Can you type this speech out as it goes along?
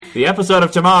The episode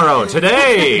of tomorrow,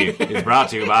 today, is brought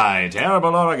to you by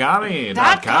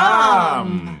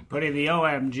TerribleOrigami.com. Putting the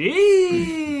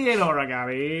OMG in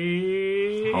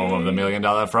origami. Home of the $1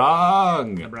 Million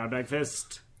Frog. The Brown Bag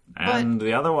Fist. And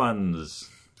the other ones.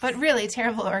 But really,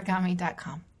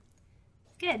 TerribleOrigami.com.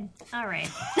 Good. All right.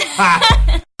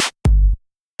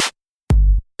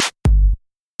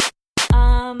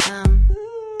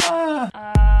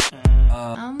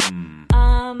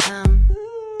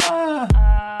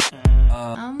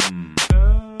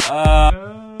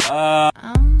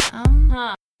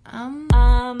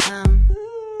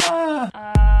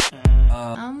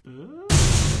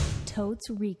 Totes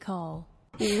Recall.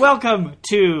 Welcome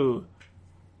to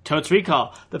Totes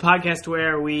Recall, the podcast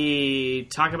where we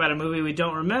talk about a movie we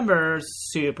don't remember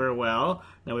super well,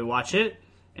 then we watch it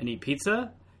and eat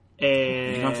pizza.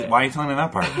 And Why are you telling me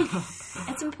that part?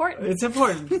 It's important. it's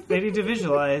important. They need to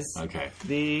visualize Okay,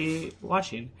 the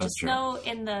watching. that's true. No,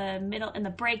 in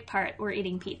the break part, we're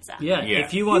eating pizza. Yeah, Yeah.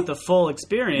 if you want the full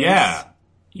experience, Yeah,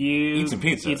 you Eat some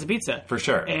pizza. Eat some pizza. for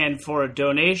sure. And for a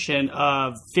donation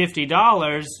of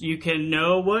 $50, you can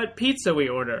know what pizza we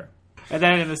order. And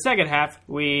then in the second half,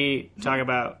 we talk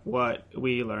about what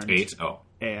we learned. Eight. Oh,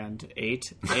 And ate.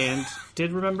 And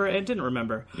did remember and didn't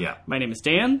remember. yeah. My name is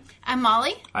Dan. I'm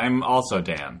Molly. I'm also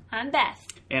Dan. I'm Beth.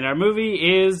 And our movie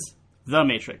is The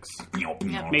Matrix.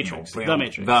 Matrix. The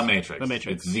Matrix. The Matrix. The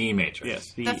Matrix. It's The Matrix.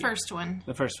 Yes. The first one.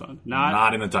 The first one. Not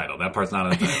Not in the title. That part's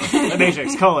not in the title. The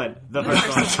Matrix, the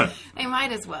first one. They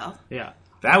might as well. Yeah.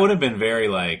 That would have been very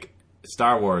like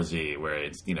Star Wars-y, where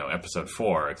it's, episode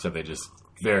 4, except they just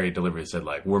very deliberately said,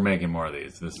 like, we're making more of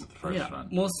these. This is the first one.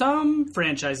 Well, some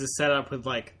franchises set up with,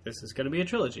 like, this is going to be a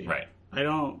trilogy. Right. I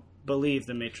don't believe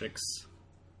The Matrix,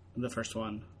 the first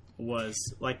one, was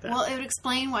like that. Well, it would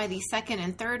explain why the second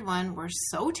and third one were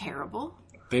so terrible.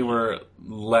 They were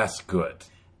less good.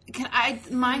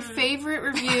 My favorite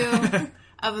review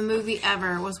of a movie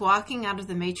ever was walking out of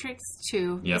The Matrix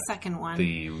to Yep. the second one.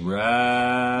 The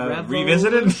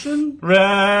Revisited?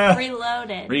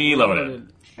 Reloaded.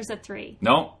 Reloaded. There's a 3.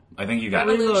 No, I think you got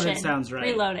it. Reloaded Revolution. sounds right.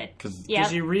 Reloaded. Because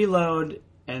Because you reload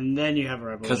and then you have a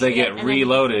revolution. they get and then-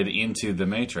 reloaded into the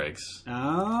Matrix. Oh.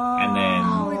 And then...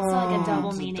 Oh, it's like a double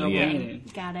It's a meaning. double Yeah. meaning.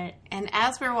 Got it. And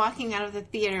as we're walking out of the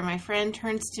theater, my friend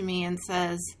turns to me and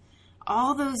says,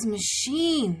 all those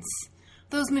machines,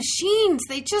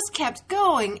 they just kept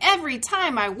going every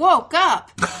time I woke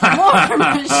up. More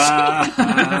machines.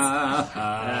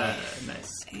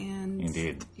 Nice. And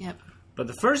Indeed. Yep. But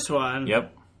the first one,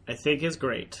 Yep. I think is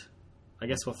great. I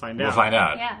guess we'll find out. We'll find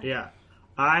out. Yeah. Yeah.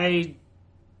 I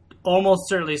almost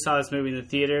certainly saw this movie in the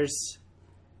theaters,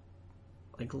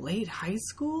 like late high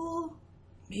school,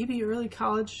 maybe early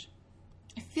college.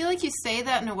 I feel like you say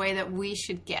that in a way that we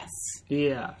should guess.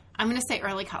 Yeah. I'm going to say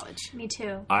early college. Me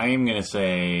too. I'm going to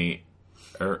say...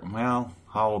 how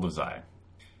old was I?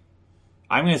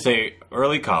 I'm going to say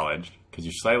early college, because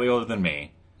you're slightly older than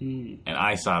me, and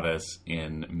I saw this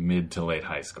in mid to late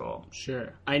high school.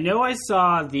 Sure. I know I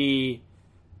saw the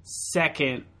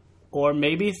second or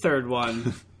maybe third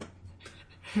one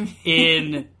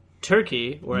in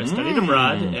Turkey, where I studied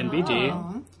abroad,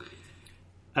 NBD.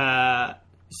 Oh.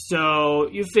 So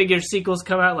you figure sequels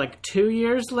come out like 2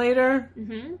 years later?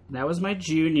 Mm-hmm. That was my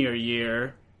junior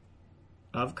year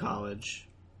of college.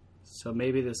 So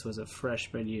maybe this was a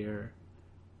freshman year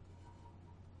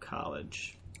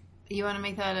college. You want to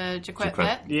make that a Jaquette Jaquette.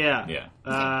 bet? Yeah.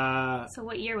 Yeah. So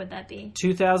what year would that be?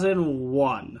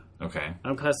 2001. Okay.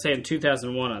 I'm saying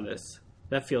 2001 on this.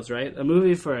 That feels right. A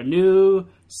movie for a new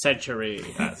century.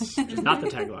 That's Not the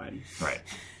tagline. right.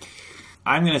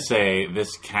 I'm going to say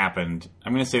this happened...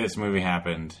 I'm going to say this movie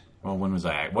happened... Well, when was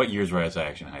I... What years was I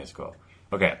actually in high school?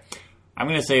 Okay. I'm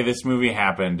going to say this movie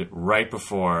happened right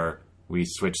before we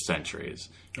switched centuries.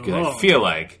 Because Oh. I feel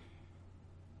like...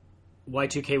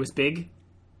 Y2K was big.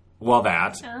 Well,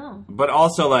 that... Oh. But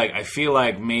also, like, I feel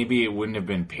like maybe it wouldn't have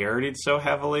been parodied so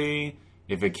heavily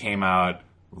if it came out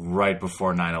right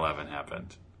before 9/11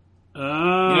 happened. Oh.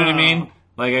 You know what I mean?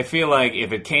 Like, I feel like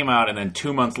if it came out and then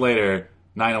 2 months later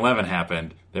 9/11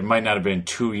 happened, there might not have been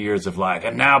 2 years of like,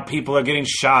 and now people are getting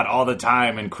shot all the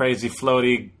time in crazy,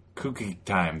 floaty, kooky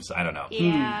times. I don't know.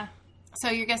 Yeah. So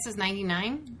your guess is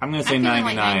 99? I'm going to say I'm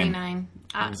feeling 99. like 99.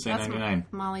 I'm going to say That's 99.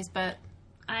 Molly's bet.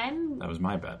 I'm That was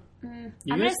my bet. You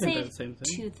I'm guys gonna think say that's the same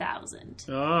thing? 2000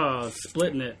 Oh,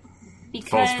 splitting it. because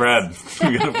Full spread.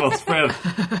 We got a full spread.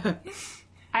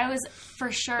 I was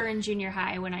for sure in junior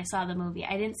high when I saw the movie.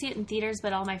 I didn't see it in theaters,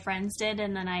 but all my friends did,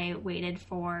 and then I waited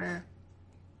for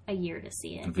a year to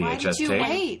see it. Why VHS did you tape.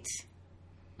 wait?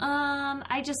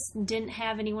 I just didn't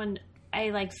have anyone.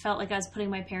 I felt like I was putting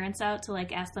my parents out to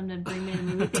ask them to bring me to the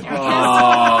movie theater. Oh,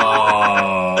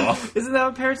 that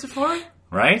what parents are for?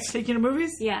 Right? Taking to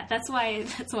movies? Yeah, that's why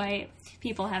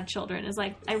people have children. Is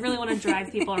like, I really want to drive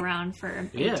people around for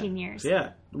 18 years.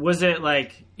 Yeah. Was it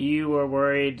like you were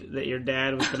worried that your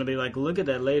dad was going to be like, look at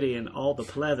that lady in all the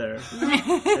pleather,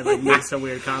 and like make some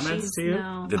weird comments to you?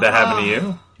 No. Did that happen to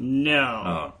you? No.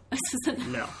 Oh. This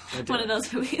isn't No. one of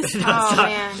those movies.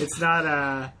 man. It's not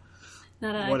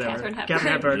Not a whatever. Catherine Hepburn.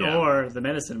 Catherine Hepburn Yeah. or The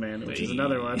Medicine Man, which is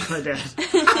another one. My dad.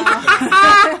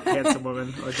 Handsome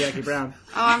Woman or Jackie Brown.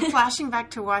 Oh, I'm flashing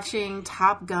back to watching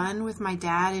Top Gun with my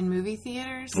dad in movie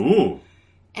theaters. Ooh.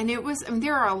 And it was,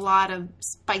 there are a lot of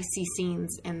spicy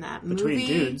scenes in that Between movie.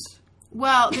 dudes.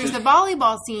 Well, there's the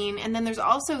volleyball scene, and then there's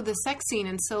also the sex scene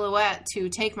in Silhouette to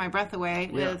Take My Breath Away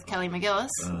with Kelly McGillis.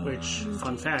 Which,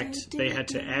 fun fact, they had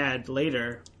to add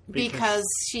later. Because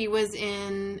she was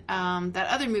in that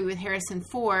other movie with Harrison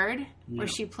Ford, where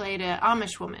she played an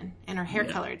Amish woman, and her hair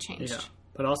color had changed. Yeah.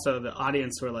 But also, the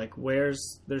audience were like,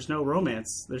 there's no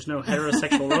romance. There's no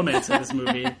heterosexual romance in this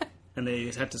movie. And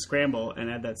they had to scramble and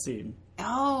add that scene.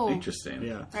 Oh, Interesting.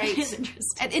 Yeah. right. It's interesting.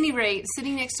 At any rate,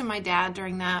 sitting next to my dad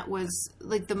during that was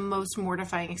like the most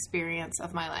mortifying experience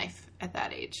of my life at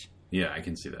that age. Yeah, I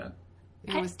can see that.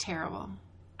 It was terrible.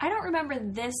 I don't remember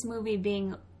this movie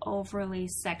being overly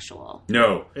sexual.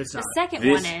 No. It's The not. second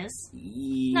This- one is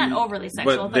not overly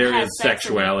sexual, But there has is sex in it.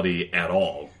 sexuality at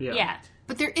all. Yeah.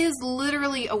 But there is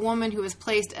literally a woman who is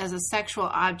placed as a sexual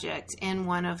object in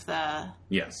one of the...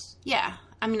 Yes. Yeah.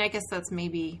 I mean, I guess that's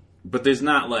maybe... But there's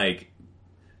not like...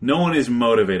 No one is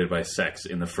motivated by sex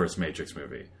in the first Matrix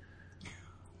movie.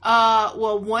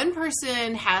 Well, one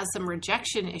person has some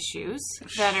rejection issues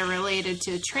that are related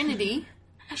to Trinity.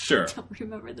 Sure. I don't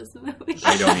remember this movie.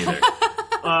 I don't either.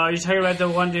 You're talking about the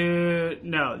one dude...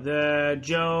 No, the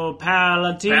Joe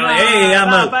Palantino. Hey,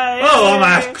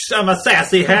 I'm a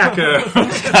sassy hacker.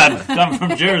 God, I'm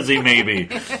from Jersey, maybe.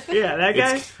 Yeah, that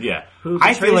guy? Yeah. Who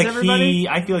I feel betrays like everybody?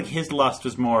 I feel like his lust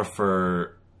was more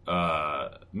for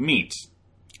meat,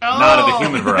 Oh. not of the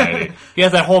human variety. He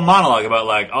has that whole monologue about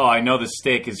like, oh, I know the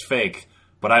steak is fake,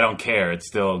 but I don't care. It's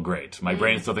still great. My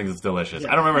brain still thinks it's delicious. I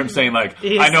don't remember him saying like,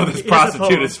 I know this he has a prostitute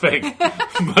poem. is fake,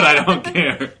 but I don't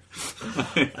care.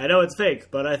 I know it's fake,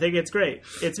 but I think it's great.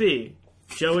 It's me,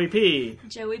 Joey P.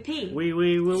 Joey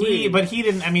P. But he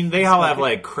didn't. I mean, they all have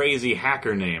like crazy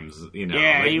hacker names. You know,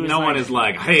 Yeah, like, he was no one like- is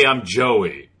like, hey, I'm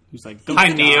Joey. He's like, Hi,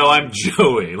 Neo, I'm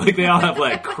Joey. Like, they all have,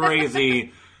 like,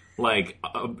 crazy, like,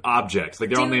 objects. Like,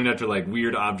 they're all named after, like,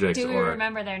 weird objects. Do we or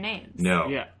remember their names? No.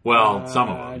 Yeah. Well, some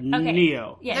of them. Okay.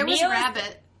 Neo. Yeah, There was Neo is-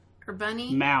 Rabbit. Or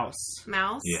Bunny. Mouse.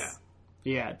 Mouse. Yeah.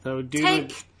 Yeah, the dude.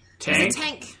 Tank. Tank.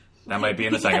 Tank. That might be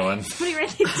in the second one. Somebody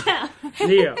write these down.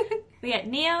 Neo. We got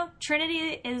Neo.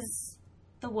 Trinity is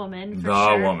the woman. For The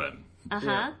sure. woman.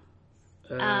 Uh-huh.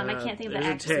 I can't think of the there's a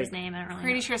actress's tank. name. I don't really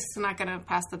Pretty know. sure it's not going to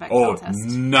pass the Bechdel Oh, test.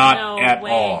 not No at way.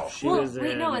 all. Well, was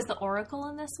wait, in- no, is the Oracle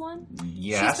in this one?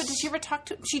 Yes. But did she ever talk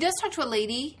to... She does talk to a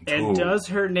lady. And Ooh. does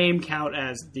her name count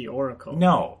as the Oracle?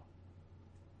 No.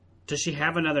 Does she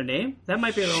have another name? That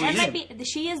might be her only That name. might be.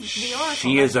 She is the Oracle.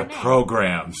 She that's is a her name.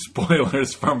 program.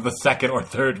 Spoilers from the second or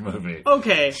third movie.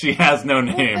 Okay, She has no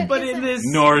name, but in this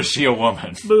nor is she a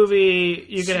woman. movie,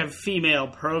 you can have female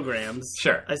programs.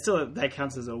 Sure. I still that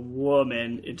counts as a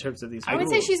woman in terms of these. I would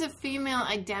say rules. she's a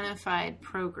female-identified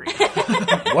program.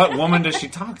 What woman does she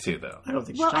talk to, though? I don't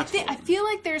think she Well, talks to I feel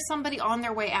like there's somebody on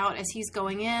their way out as he's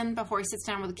going in before he sits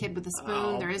down with a kid with a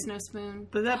spoon. There is no spoon.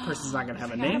 but that person's not going to have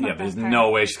a forgot name. Yeah, about there's that part.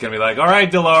 no way she's going to be like, all right,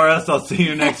 Dolores, I'll see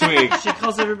you next week. She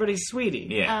calls everybody sweetie.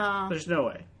 Yeah. There's no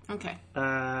way. Okay.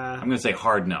 I'm going to say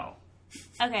hard no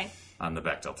Okay. on the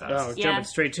Bechdel test. Oh, Yeah. jumping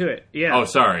straight to it. Yeah. Oh,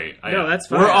 sorry. No, that's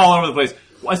We're fine. all over the place.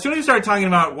 As soon as you started talking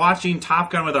about watching Top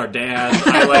Gun with our dads,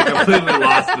 I like completely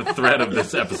lost the thread of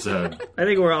this episode. I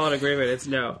think we're all in agreement. It's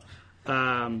no.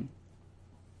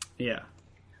 Yeah.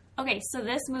 Okay, so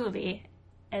this movie,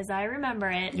 as I remember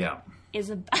it, Yeah.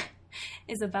 is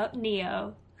about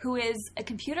Neo, who is a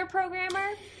computer programmer,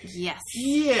 Yes.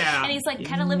 Yeah. and he's like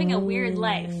kind of living a weird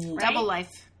life, right? Double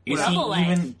life. Is Double he life.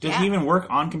 even? Does Yeah. he even work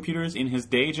on computers in his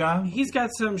day job? He's got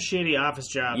some shitty office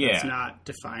job that's Yeah. not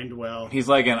defined well. He's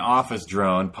like an office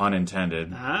drone, pun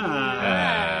intended.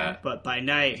 But by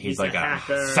night, He's he's like a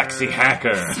hacker. sexy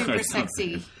hacker. Super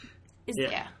sexy.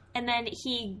 Yeah. And then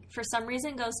he, for some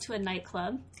reason, goes to a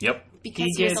nightclub. Yep. Because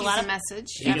He he gets- receives a lot a of- message.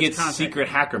 He gets gets contact. secret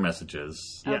hacker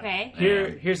messages. Yeah.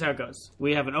 Okay. Here's how it goes.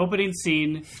 We have an opening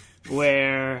scene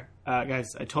where,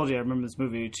 guys, I told you I remember this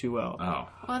movie too well. Oh.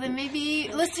 Well, then maybe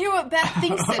let's hear what Beth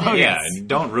thinks it is. Oh, yeah.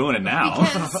 Don't ruin it now.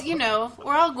 Because,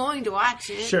 we're all going to watch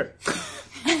it. Sure.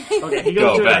 Okay, he Go,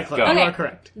 goes to a Beth, nightclub. go. You Okay. are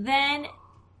correct. Then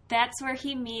that's where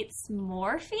he meets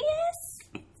Morpheus.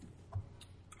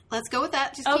 Let's go with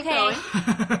that. Just keep Okay.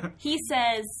 going. He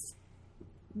says,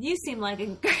 "You seem like a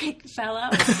great fellow.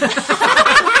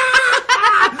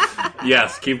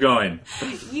 Yes, keep going.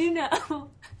 You know,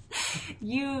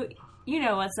 you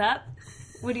know what's up.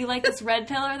 Would you like this red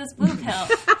pill or this blue pill?"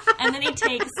 And then he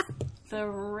takes the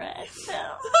red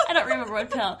pill. I don't remember what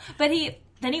pill, but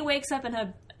then he wakes up in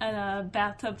a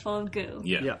bathtub full of goo.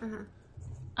 Yeah.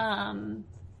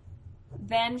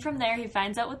 Then from there he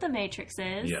finds out what the Matrix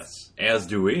is. Yes. As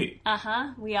do we.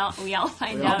 We all find We all out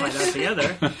find out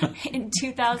together. in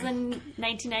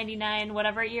 1999,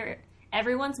 whatever year.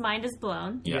 Everyone's mind is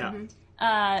blown. Yeah.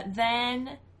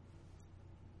 Then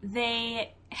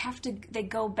they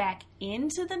go back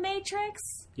into the Matrix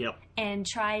Yep. and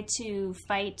try to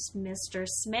fight Mr.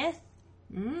 Smith,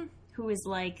 who is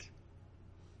like,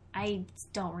 I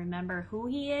don't remember who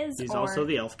he is. He's or, also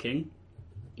the Elf King.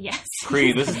 yes.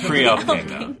 This is pre-Elf King,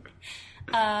 though.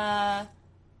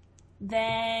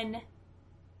 Then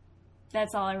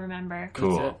that's all I remember.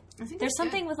 Cool. I think There's that's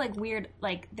something with like weird,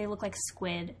 like they look like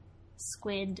squid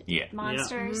Yeah.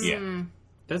 monsters. Yeah.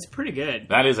 That's pretty good.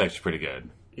 That is actually pretty good.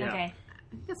 Yeah. Okay. I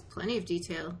think that's plenty of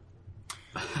detail.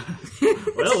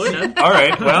 Well, we're done. All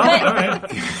right. Well, all right.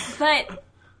 But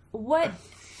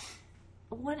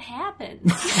what happens?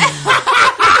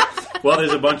 Well,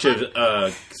 there's a bunch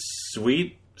of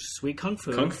sweet Sweet Kung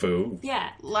Fu. kung fu. Yeah.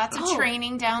 Lots of Oh.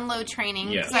 training, download training.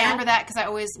 Yeah. Because I remember that because I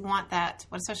always want that,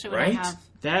 especially when Right? I have.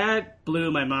 That blew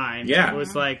my mind. Yeah. It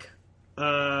was like,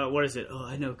 what is it? Oh,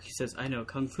 I know. He says, I know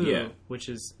Kung Fu, Yeah. which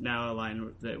is now a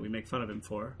line that we make fun of him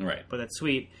for. Right. But that's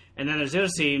sweet. And then there's the other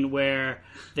scene where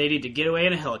they need to get away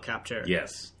in a helicopter.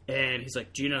 Yes. And he's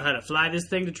like, do you know how to fly this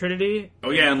thing to Trinity?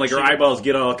 Oh yeah, and like her She- eyeballs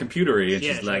get all computery, and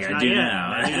Yeah, she's like, she's "I not do yet.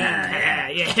 now." Not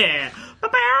yet. Yeah.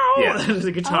 Yeah. There's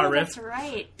a guitar Oh, riff. that's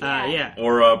right. Yeah.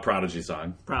 Or a Prodigy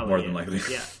song, Probably. more than likely.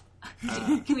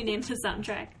 Yeah. We named the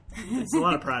soundtrack. It's a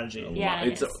lot of Prodigy. Yeah, it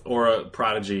It's is. or a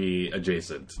Prodigy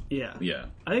adjacent. Yeah. Yeah.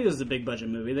 I think it was a big budget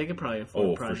movie. They could probably afford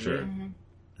Oh, for Prodigy. sure.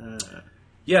 Uh,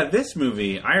 Yeah, this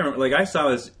movie, I remember, like I saw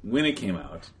this when it came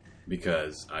out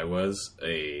because I was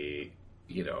a,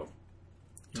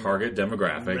 target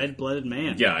demographic. Red-blooded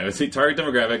man. Yeah, I was a target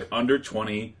demographic under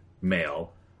 20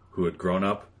 male who had grown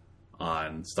up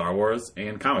on Star Wars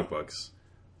and comic books.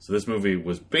 So this movie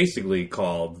was basically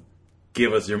called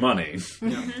 "Give Us Your Money."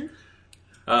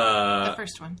 The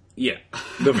first one. Yeah.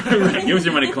 Right, Give Us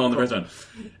Your Money, clone the first one.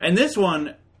 And this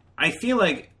one, I feel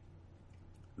like,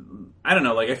 I don't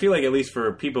know, like I feel like at least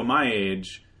for people my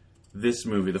age, this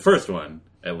movie, the first one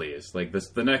at least, like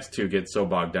the next two get so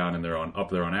bogged down in up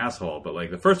their own asshole, but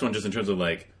like the first one, just in terms of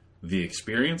like the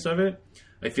experience of it,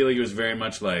 I feel like it was very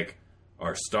much like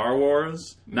our Star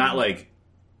Wars, not like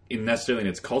necessarily in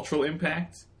its cultural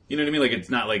impact. You know what I mean? Like it's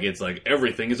not like it's like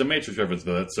everything is a Matrix reference,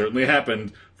 though that certainly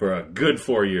happened for a good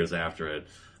 4 years after it.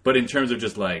 But in terms of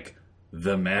just like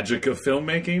the magic of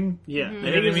filmmaking, Yeah, Mm-hmm.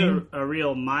 I think it was a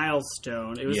real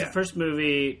milestone. It was Yeah. the first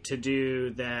movie to do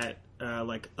that,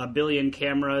 like a billion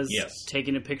cameras Yes.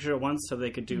 taking a picture at once, so they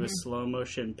could do a slow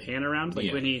motion pan around. Like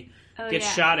Yeah. when he Oh, gets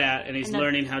yeah. shot at and he's And the-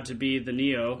 learning how to be the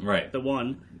Neo, Right. the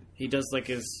one. He does like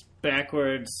his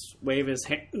backwards wave his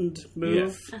hand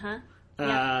move, Uh-huh.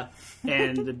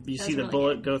 and you see the really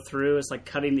bullet go through. It's like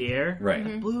cutting the air. right?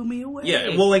 It blew me away.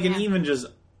 Yeah, well, like, and even just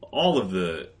all of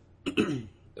the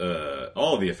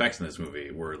effects in this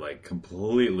movie were like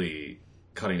completely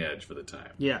cutting edge for the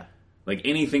time. yeah, Like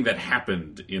anything that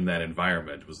happened in that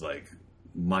environment was like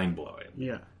mind blowing.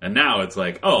 yeah. And now it's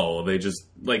like, oh, they just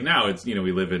like now it's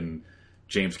we live in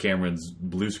James Cameron's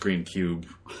blue screen cube,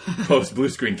 post blue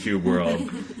screen cube world.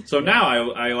 So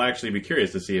now I'll actually be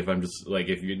curious to see if I'm just like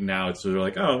now it's sort of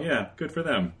like, oh yeah, good for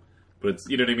them. But it's,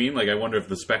 you know what I mean? Like I wonder if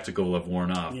the spectacle will have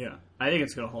worn off. Yeah, I think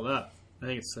it's gonna hold up. I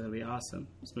think it's gonna be awesome.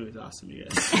 This movie's awesome, you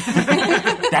guys.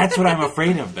 That's what I'm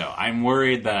afraid of, though. I'm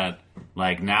worried that,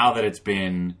 like, now that it's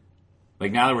been,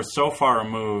 like, now that we're so far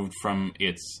removed from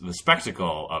the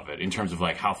spectacle of it, in terms of,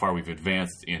 like, how far we've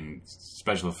advanced in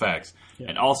special effects,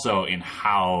 and also in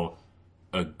how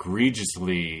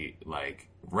egregiously, like,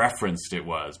 referenced it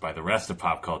was by the rest of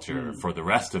pop culture for the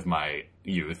rest of my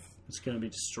youth. It's gonna be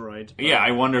destroyed. Yeah,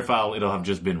 I wonder if it'll have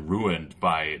just been ruined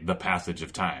by the passage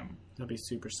of time. That'd be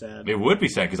super sad. It would be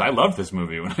sad, because I loved this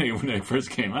movie when it first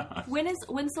came out.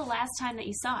 When's the last time that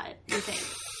you saw it, you think?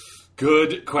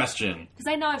 Good question.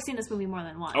 Because I know I've seen this movie more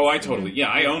than once. Oh, I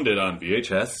owned it on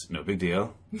VHS. No big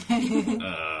deal.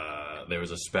 There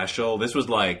was a special. This was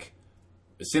like,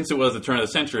 since it was the turn of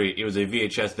the century, it was a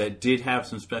VHS that did have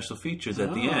some special features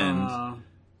at the end.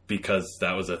 because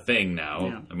that was a thing now.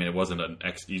 Yeah. I mean, it wasn't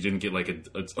you didn't get like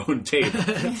its own tape,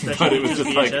 but it was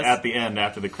just like at the end,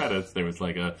 after the credits, there was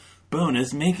like a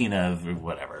bonus making of or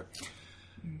whatever.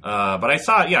 But I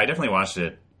saw it. Yeah, I definitely watched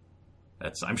it.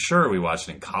 I'm sure we watched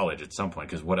it in college at some point,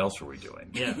 because what else were we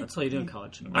doing? Yeah, that's all you do in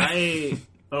college. I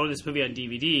owned this movie on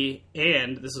DVD,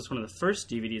 and this was one of the first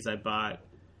DVDs I bought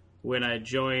when I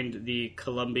joined the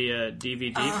Columbia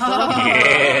DVD Club.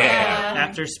 Yeah.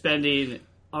 After spending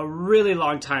a really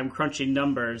long time crunching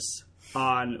numbers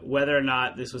on whether or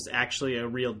not this was actually a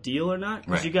real deal or not.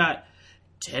 Because Right. you got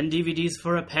 10 DVDs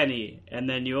for a penny, and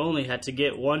then you only had to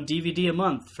get one DVD a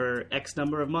month for X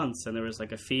number of months, and there was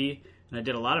like a fee. And I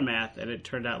did a lot of math, and it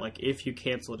turned out like if you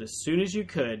canceled as soon as you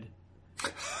could,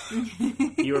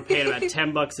 you were paying about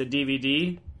 $10 a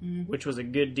DVD, which was a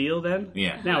good deal then.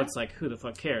 Yeah. Now it's like, who the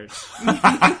fuck cares?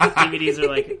 DVDs are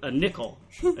like a nickel,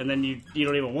 and then you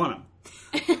don't even want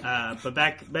them. But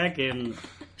back in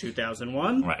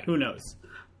 2001, Right. who knows?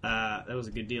 That was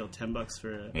a good deal. $10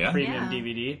 for a Yeah. premium Yeah.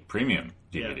 DVD. Premium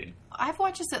DVD. I've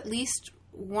watched this at least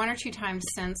one or two times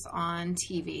since on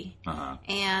TV. Uh-huh.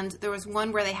 And there was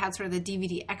one where they had sort of the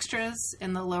DVD extras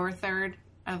in the lower third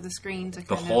of the screen. To The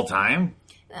kind whole time?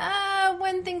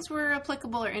 when things were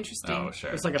applicable or interesting. Oh, sure.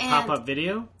 It's like a And- pop-up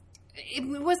video. It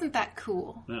wasn't that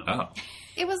cool. No. Oh.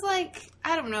 It was like,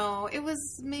 I don't know, it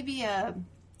was maybe a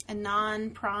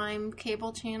non-prime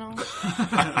cable channel. Does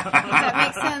that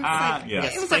make sense? Like,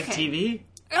 Yes. It was Spike okay. TV.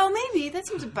 Oh, maybe. That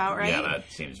seems about right. Yeah, that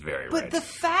seems very But right. the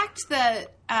fact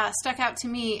that stuck out to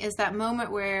me is that moment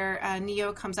where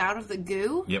Neo comes out of the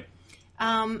goo. Yep.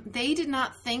 They did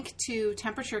not think to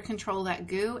temperature control that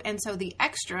goo, and so the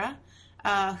extra,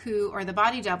 or the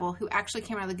body double, who actually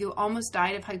came out of the goo, almost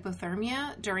died of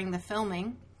hypothermia during the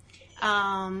filming,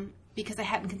 because they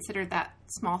hadn't considered that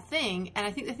small thing. And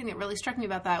I think the thing that really struck me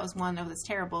about that was, one, oh, that's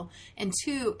terrible, and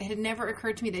two, it had never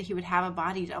occurred to me that he would have a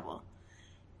body double.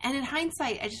 And in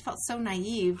hindsight, I just felt so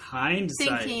naive,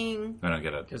 Hindsight. thinking, I don't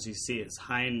get it. Because you see his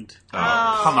hind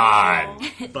Oh, come on.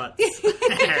 butts.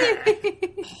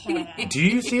 Do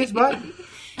you see his butt?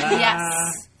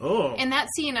 yes. Oh. In that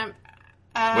scene,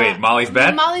 Wait, Molly's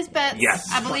bet? Molly's bets. Yes.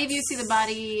 I believe you see the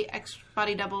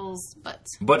body doubles, but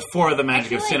But for the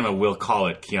magic I of feel cinema, we'll call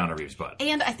it Keanu Reeves' butt.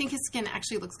 and I think his skin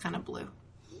actually looks kind of blue.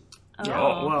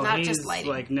 Oh. Well, Not he's just lighting.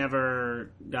 like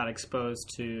never got exposed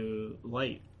to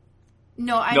light.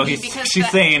 No, I No, mean he's- because she's the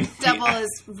saying- double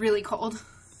is really cold.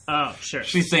 Oh, sure.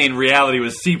 She's saying reality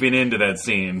was seeping into that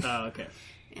scene. Oh, okay.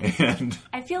 And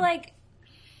I feel like,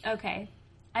 okay.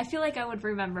 I feel like I would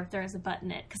remember if there was a butt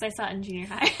in it, because I saw it in junior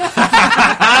high.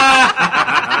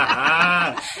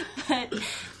 But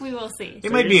we will see.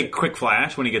 it might be a quick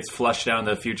flash when he gets flushed down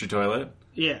the future toilet.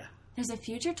 Yeah. There's a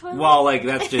future toilet? Well, like,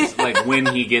 that's just, like, when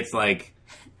he gets, like,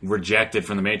 rejected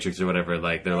from the Matrix or whatever,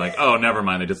 like, they're like, oh, never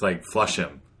mind, they just, like, flush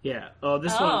him. Yeah. Oh,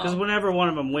 this one, because whenever one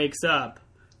of them wakes up,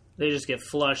 they just get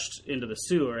flushed into the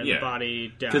sewer and Yeah. the body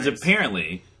dies. Because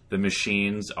apparently, the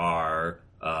machines are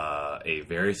a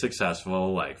very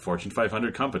successful, like, Fortune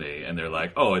 500 company, and they're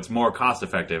like, oh, it's more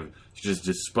cost-effective to just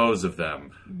dispose of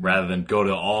them rather than go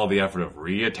to all the effort of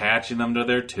reattaching them to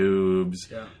their tubes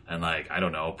Yeah. and, like, I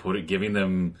don't know, giving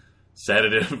them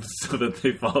sedatives so that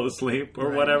they fall asleep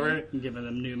or whatever. Giving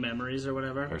them new memories or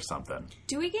whatever. Or something.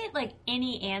 Do we get, like,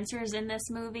 any answers in this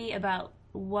movie about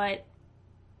what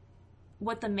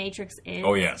the Matrix is?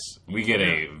 Oh, yes. We get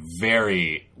a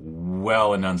very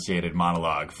well-enunciated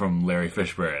monologue from Larry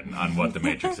Fishburne on what the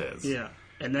Matrix is. Yeah.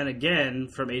 And then again,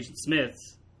 from Agent Smith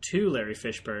to Larry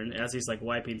Fishburne, as he's like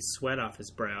wiping sweat off his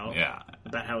brow Yeah.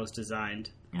 about how it was designed.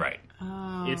 Right.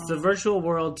 It's the virtual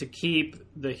world to keep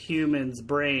the humans'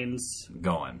 brains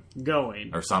Going.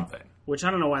 going, Or something. which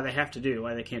I don't know why they have to do,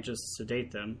 why they can't just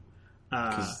sedate them.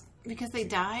 Because they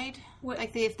died? What-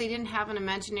 Like, if they didn't have an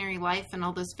imaginary life and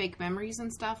all those fake memories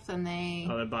and stuff, then they...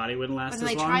 Their body wouldn't last But as then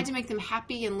they long. tried to make them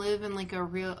happy and live in, like, a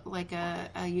real... Like,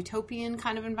 a utopian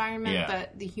kind of environment, Yeah.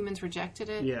 but the humans rejected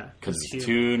it. Yeah. Because it's human-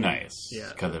 too nice. Yeah.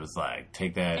 Because it was like,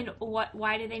 take that. And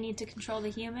why do they need to control the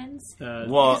humans? Well,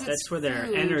 Because that's where their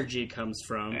food. energy comes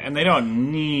from. and they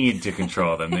don't need to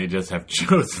control them. They just have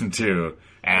chosen to.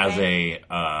 As a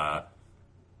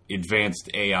advanced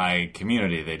AI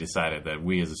community, they decided that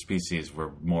we as a species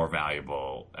were more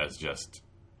valuable as just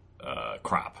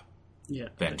crop Yeah.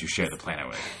 than to share the planet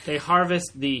with. They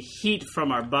harvest the heat from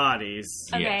our bodies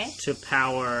Okay. Yes. to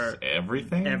power.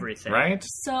 Everything? Everything. Right?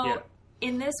 So, Yeah.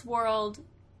 in this world,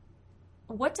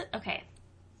 what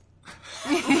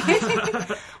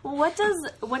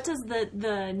does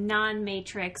the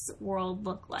non-Matrix world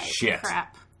look like? Shit.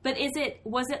 Crap. But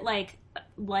was it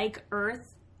like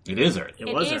Earth It is Earth. It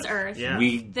It was is Earth. Yeah.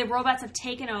 The robots have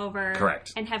taken over.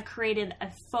 Correct. And have created a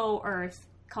faux Earth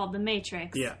called the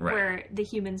Matrix. Yeah. Right. Where the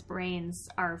humans' brains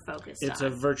are focused It's on.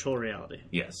 a virtual reality.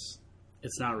 Yes.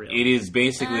 It's not real. It is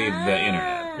basically the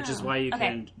internet. Which is why you Okay.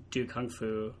 can do kung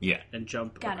fu Yeah. and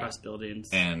jump Got across it. buildings.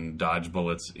 And dodge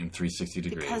bullets in 360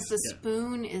 degrees. Because the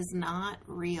spoon is not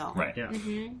real. Right. Yeah.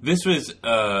 This was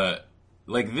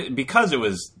because it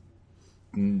was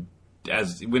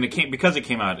because it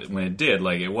came out when it did,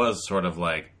 like, it was sort of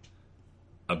like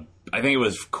I think it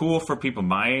was cool for people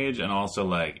my age, and also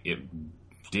like it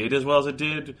did as well as it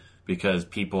did because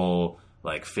people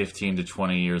like 15 to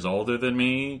 20 years older than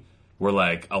me were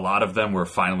like, a lot of them were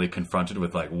finally confronted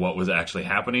with like what was actually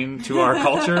happening to our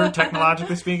culture,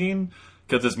 technologically speaking,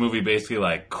 because this movie basically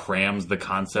like crams the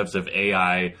concepts of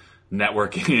AI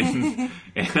networking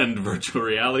and virtual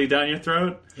reality down your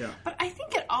throat. Yeah. But I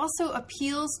think it also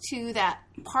appeals to that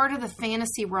part of the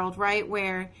fantasy world, right?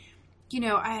 Where,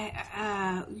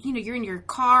 you're in your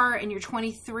car and you're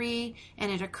 23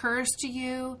 and it occurs to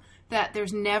you that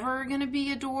there's never going to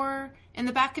be a door in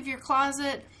the back of your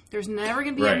closet. There's never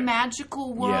going to be a Right.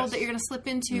 magical world Yes. that you're going to slip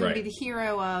into and Right. be the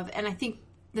hero of. And I think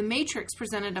The Matrix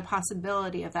presented a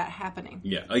possibility of that happening.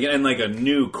 Yeah, and like a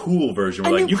new cool version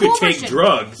where A like new you cool could take version.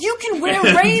 drugs. You can wear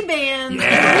Ray-Bans and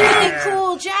a really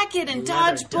cool jacket and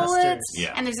dodge Leather bullets. dusters.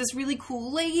 Yeah. And there's this really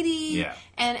cool lady. Yeah.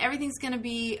 And everything's going to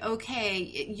be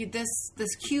okay.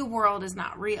 This cube world is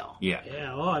not real. Yeah.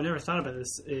 Yeah, well, I've never thought about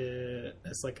this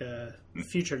as like a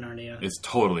future Narnia. It's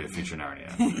totally a future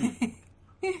Narnia.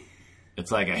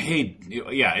 It's like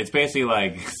it's basically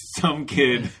like some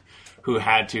kid who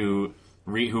had to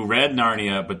who read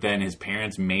Narnia, but then his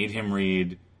parents made him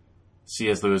read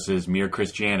C.S. Lewis's Mere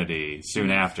Christianity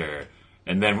soon after,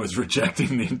 and then was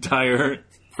rejecting the entire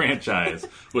franchise,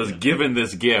 was given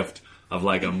this gift of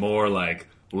like a more like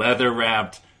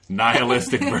leather-wrapped,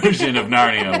 nihilistic version of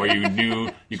Narnia where you knew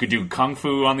you could do kung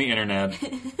fu on the internet.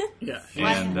 Yeah.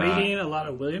 And, reading a lot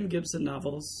of William Gibson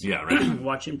novels. Yeah, right.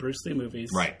 Watching Bruce Lee movies.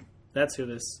 Right. That's who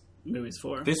this movie's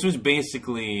for. This was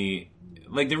basically,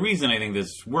 like, the reason I think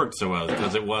this worked so well is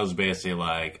because it was basically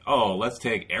like, oh, let's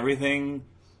take everything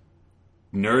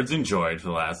nerds enjoyed for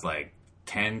the last, like,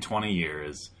 10, 20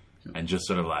 years and just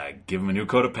sort of, like, give them a new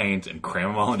coat of paint and cram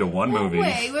them all into one movie.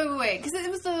 Wait. Because it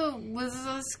was the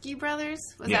Wazowski brothers?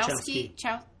 Wazowski?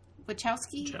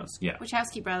 Wachowski? Yeah.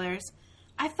 Wachowski brothers.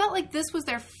 I felt like this was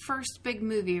their first big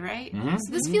movie, right? Mm-hmm.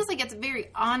 So this feels like it's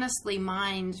very honestly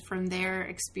mined from their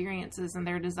experiences and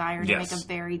their desire to Yes. make a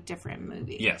very different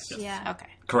movie. Yes. Yeah.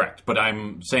 Okay. Correct. But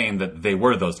I'm saying that they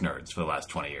were those nerds for the last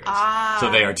 20 years. Ah.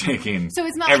 So they are taking So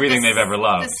it's not everything like they've ever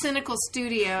loved. the cynical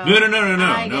studio. No,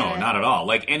 I get it. not at all.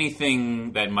 Like,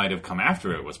 anything that might have come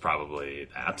after it was probably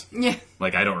that. Yeah.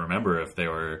 Like, I don't remember if they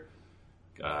were,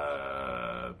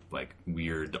 like,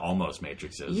 weird almost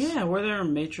Matrixes. Yeah, were there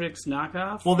Matrix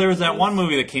knockoff? Well, there was that one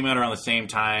movie that came out around the same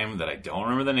time that I don't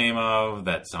remember the name of,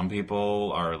 that some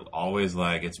people are always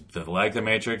like, it's like the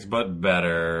Matrix, but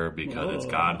better, because it's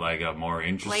Whoa. got, like, a more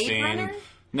interesting... Runner?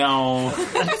 No.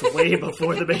 That's way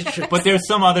before the Matrix. But there's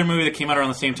some other movie that came out around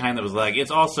the same time that was like,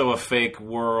 it's also a fake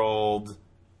world,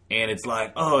 and it's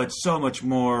like, oh, it's so much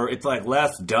more, it's like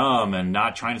less dumb and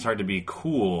not trying as hard to be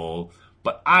cool.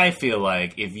 But I feel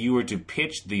like if you were to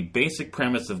pitch the basic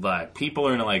premise of like, people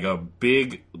are in like a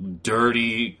big,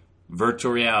 dirty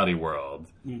virtual reality world,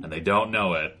 and they don't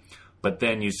know it, but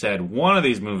then you said one of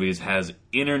these movies has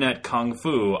internet kung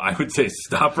fu, I would say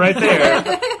stop right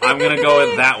there. I'm going to go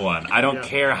with that one. I don't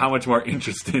care how much more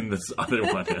interesting this other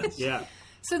one is. Yeah.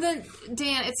 So then,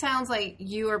 Dan, it sounds like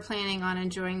you are planning on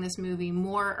enjoying this movie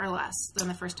more or less than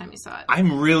the first time you saw it.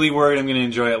 I'm really worried I'm going to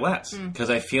enjoy it less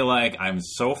because I feel like I'm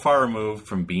so far removed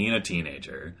from being a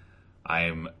teenager.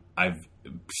 I've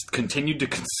continued to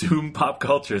consume pop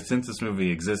culture since this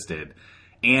movie existed,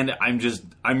 and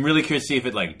I'm really curious to see if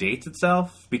it like dates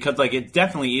itself, because like it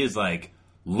definitely is like,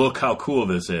 look how cool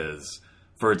this is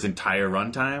for its entire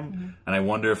runtime, and I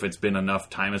wonder if it's been enough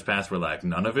time has passed where like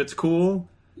none of it's cool.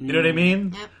 You know what I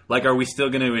mean? Yep. Like, are we still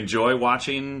going to enjoy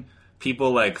watching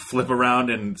people like flip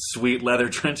around in sweet leather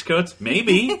trench coats?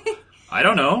 Maybe. I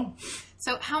don't know.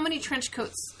 So how many trench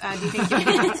coats do you think you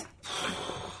get?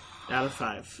 Out of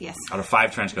 5. Yes. Out of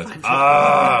 5 trench coats.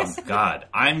 Oh, God.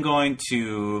 I'm going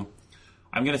to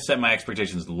set my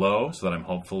expectations low so that I'm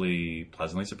hopefully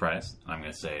pleasantly surprised. I'm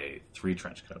going to say 3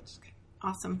 trench coats.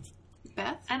 Awesome.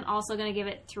 Beth? I'm also going to give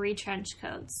it 3 trench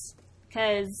coats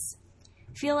because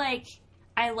I feel like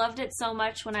I loved it so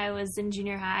much when I was in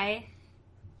junior high,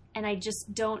 and I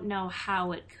just don't know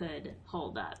how it could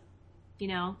hold up, you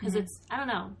know? Because it's, I don't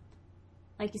know,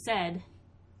 like you said,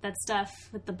 that stuff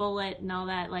with the bullet and all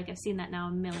that. Like, I've seen that now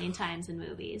a million times in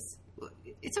movies.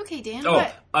 It's okay, Dan. Oh,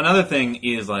 But another thing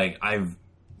is, like, I've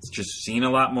just seen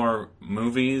a lot more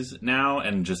movies now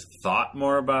and just thought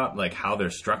more about, like, how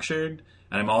they're structured.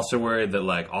 And I'm also worried that,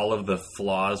 like, all of the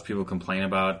flaws people complain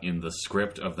about in the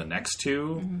script of the next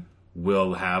two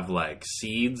will have, like,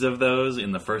 seeds of those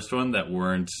in the first one that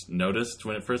weren't noticed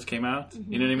when it first came out.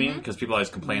 You know what I mean? Because people always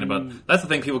complain about... That's the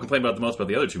thing people complain about the most about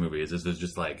the other two movies, is there's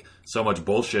just, like, so much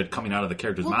bullshit coming out of the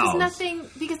characters' mouths.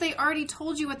 because they already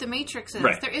told you what the Matrix is.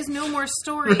 Right. There is no more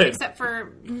story Right. except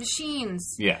for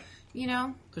machines. Yeah. You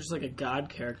know? There's like a god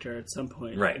character at some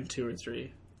point Right. in 2 or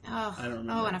 3. Oh, I don't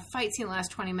remember. Oh, and a fight scene the last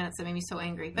 20 minutes that made me so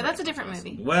angry. But that's a different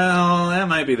movie. Well, that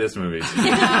might be this movie.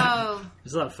 Oh.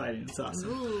 There's a lot of fighting. It's awesome.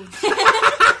 Ooh.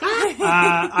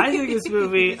 I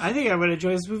think I'm going to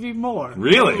enjoy this movie more.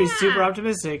 Really? I'm going to be super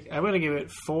optimistic. I'm going to give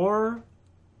it 4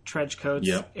 trench coats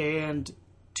Yep. and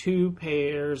 2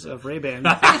 pairs of Ray-Ban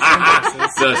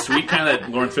The sweet kind that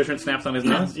Lawrence Fishburne snaps on his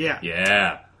nose? Yeah.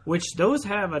 Yeah. which those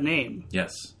have a name.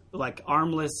 Yes. Like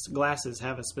armless glasses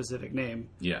have a specific name,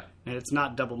 Yeah. and it's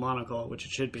not double monocle, which it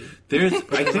should be. There's, I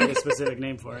There's like a think, specific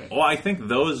name for it. well, I think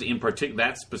those in particular,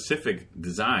 that specific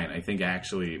design, I think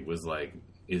actually was like,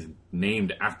 is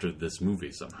named after this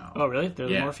movie somehow. Oh, really? They're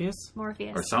the Yeah. Morpheus?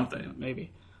 Morpheus. Or something.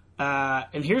 Maybe.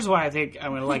 And here's why I think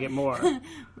I'm going to like it more.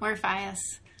 Morpheus.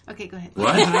 Okay, go ahead. What?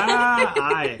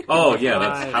 I. Oh, yeah,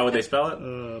 that's, Right. how would they spell it?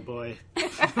 Oh, boy.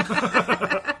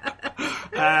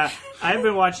 I've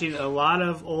been watching a lot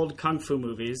of old Kung Fu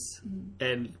movies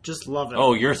and just love them.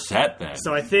 Oh, you're set then.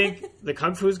 So I think the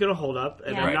Kung Fu is going to hold up,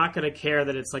 and Yeah. I'm Right. not going to care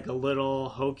that it's like a little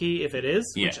hokey if it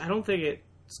is, which Yeah. I don't think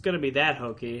it's going to be that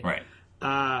hokey. Right.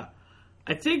 I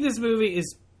think this movie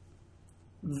is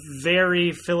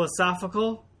very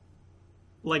philosophical.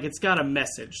 Like, it's got a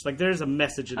message. Like, there's a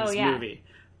message in Oh, this yeah. movie.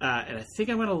 And I think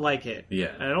I'm going to like it.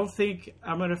 Yeah. I don't think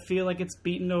I'm going to feel like it's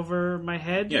beaten over my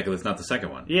head. Yeah, because it's not the second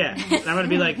one. Yeah. And I'm going to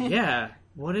be like, yeah,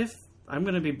 what if I'm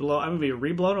going to be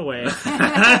re-blown away?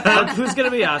 Who's going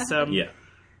to be awesome? Yeah.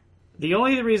 The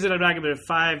only reason I'm not going to do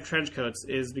 5 trench coats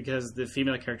is because the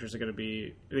female characters are going to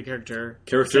be... The character...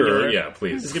 singular, yeah, is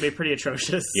please. going to be pretty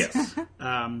atrocious. Yes.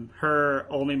 Her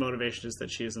only motivation is that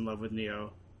she is in love with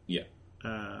Neo. Yeah.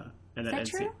 And Is that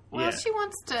true? Well, yeah. she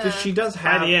wants to. Because she does By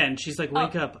have... the end, she's like,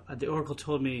 wake up. The Oracle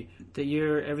told me that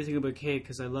you're everything but okay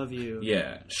because I love you.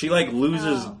 Yeah. She, like,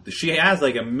 loses... Oh. She has,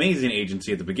 like, amazing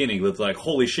agency at the beginning. It's like,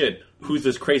 holy shit, who's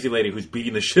this crazy lady who's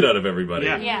beating the shit out of everybody?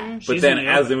 Yeah. Yeah. But She's then in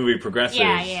as the oven. movie progresses,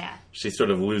 Yeah. she sort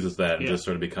of loses that and Yeah. just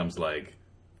sort of becomes, like,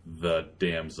 the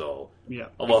damsel. Yeah.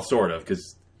 Well, sort of,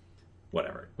 because...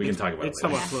 Whatever. We can talk about It's it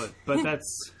later. somewhat fluid. But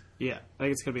that's... Yeah. I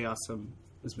think it's going to be awesome.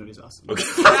 This movie's awesome. Okay.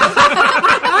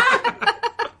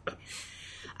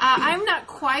 I'm not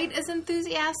quite as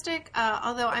enthusiastic,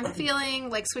 although I'm feeling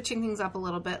like switching things up a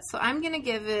little bit. So I'm going to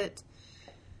give it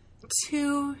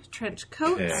 2 trench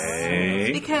coats Okay.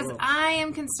 because I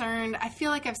am concerned. I feel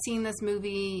like I've seen this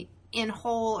movie in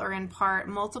whole or in part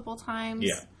multiple times.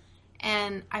 Yeah.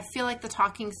 And I feel like the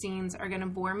talking scenes are going to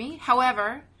bore me.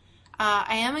 However,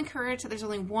 I am encouraged that there's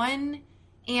only one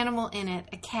animal in it,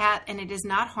 a cat, and it is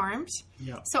not harmed.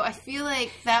 Yeah. So I feel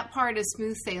like that part is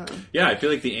smooth sailing. Yeah, I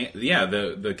feel like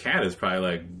the cat is probably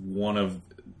like one of,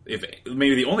 if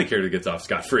maybe the only character that gets off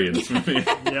scot-free in this movie.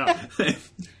 Yeah.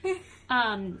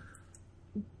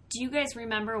 Do you guys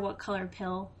remember what color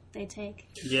pill they take?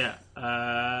 Yeah.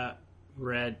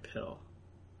 Red pill.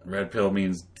 Red pill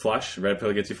means flush. Red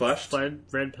pill gets you flushed.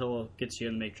 Red pill gets you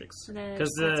in the Matrix. The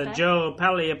Because sports bet? Joe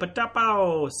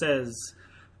Palliapatapao says,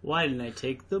 why didn't I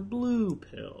take the blue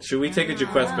pill? Should we take a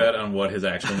Jaquest bet on what his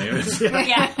actual name is?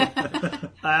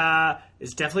 Yeah.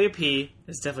 It's definitely a P.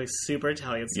 It's definitely super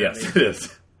Italian sounding. Yes, it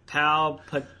is. Not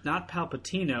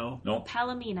Palpatino. Nope.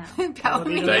 Palomino. Is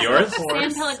that yours?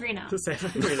 San Pellegrino. San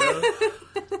Pellegrino.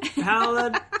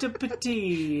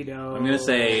 Palpatino. I'm gonna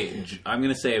say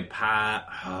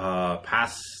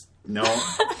no.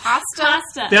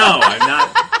 Pasta. No, I'm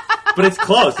not. But it's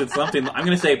close. It's something. I'm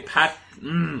gonna say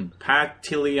Patiliano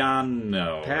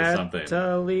or something.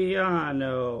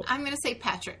 Patiliano. I'm going to say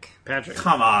Patrick. Patrick.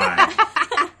 Come on.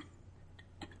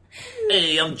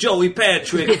 Hey, I'm Joey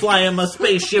Patrick flying my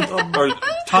spaceship or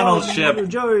tunnel ship, New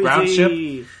Jersey. ground ship.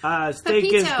 Steak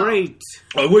is Pepito. great.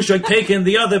 I wish I'd taken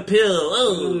the other pill.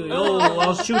 Oh, Oh,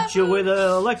 I'll shoot you with an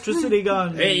electricity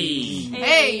gun. hey.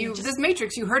 Hey, this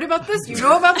Matrix, you heard about this? You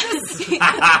know about this?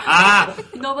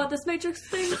 Know about this Matrix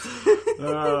thing?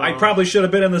 I probably should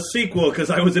have been in the sequel because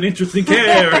I was an interesting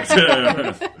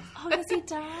character. Oh, does he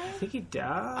die? I think he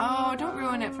died. Oh, don't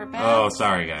ruin it for Ben. Oh,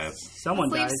 sorry, guys. Someone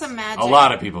Leave dies. some magic. A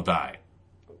lot of people die.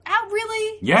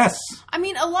 Really? Yes. I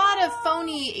mean, a lot of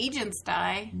phony agents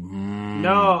die.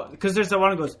 No, because there's the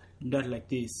one who goes, not like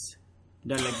this.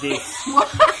 Not like this.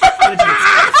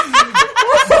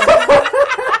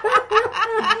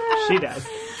 She does.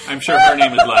 I'm sure her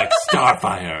name is like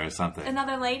Starfire or something.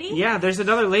 Another lady? Yeah, there's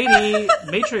another lady,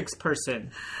 Matrix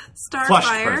person. Flushed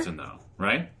Starfire. person, though,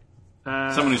 right?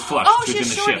 Someone who's flushed. Oh, who's she in has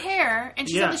the short ship. hair, and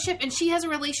she's Yeah. on the ship, and she has a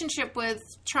relationship with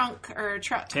Truck.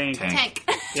 Tank. Tank.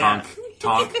 Yeah.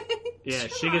 Tonk. Yeah,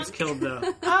 she gets killed though.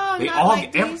 Oh, They not all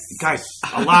like get, these. guys.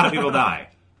 A lot of people die.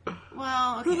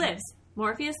 Well, okay. Who lives?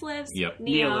 Morpheus lives. Yep.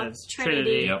 Neo, Neo lives. Trinity.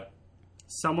 Trinity. Yep.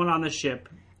 Someone on the ship.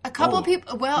 A couple Oh.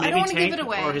 people. Well, I Maybe don't want to Tank give it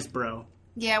away. or his bro.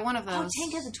 Yeah, one of Oh, those.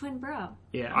 Tank has a twin bro.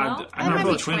 Yeah. I Well, don't They might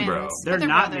know be twin bro. twins, They're but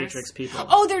not brothers. Matrix people.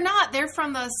 Oh, they're not. They're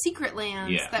from the Secret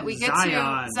Lands Yeah. that we get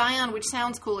Zion. to. Zion, which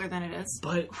sounds cooler than it is.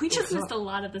 But We just missed a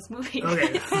lot of this movie.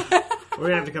 Okay. We're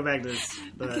gonna have to come back to this.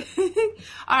 But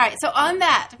All right, so on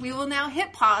that, we will now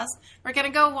hit pause. We're going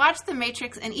to go watch The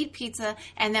Matrix and eat pizza,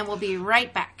 and then we'll be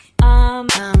right back.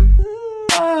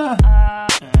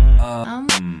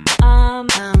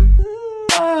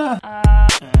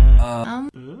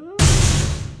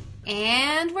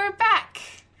 And we're back.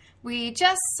 We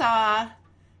just saw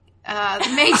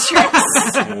The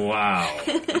Matrix. Wow.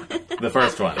 The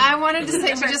first one. I wanted to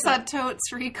say we just saw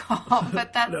Totes Recall,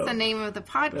 but that's the name of the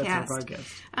podcast. that's our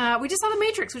podcast. We just saw The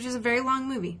Matrix, which is a very long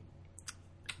movie.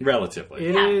 Relatively.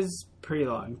 It is pretty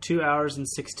long. 2 hours and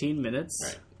 16 minutes.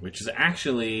 Right. Which is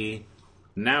actually,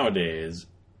 nowadays,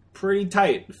 pretty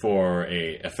tight for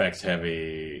a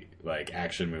effects-heavy, like,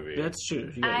 action movie. That's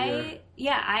true. You got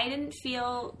your- I didn't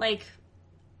feel like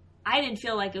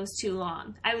it was too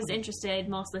long. I was interested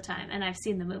most of the time, and I've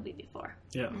seen the movie before.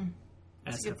 Yeah.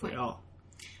 As a good if we point. all.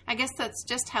 I guess that's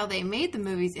just how they made the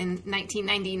movies in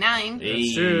 1999.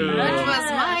 Hey. true. Which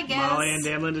was my guess. Molly and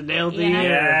Damlin nailed the Yeah.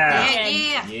 year.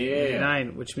 Yeah, yeah. Yeah.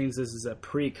 9, which means this is a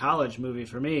pre-college movie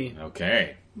for me.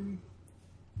 Okay.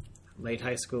 Late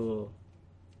high school.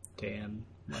 Dan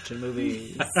watching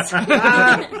movies. I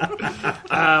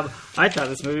thought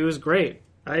this movie was great.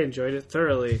 I enjoyed it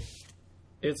thoroughly.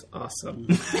 It's awesome.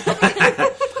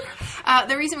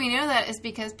 The reason we know that is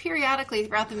because periodically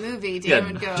throughout the movie, Dan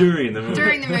would go during the movie.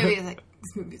 during the movie, it's like,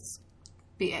 this movie's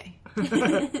BA.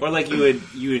 Or like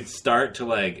you would start to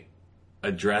like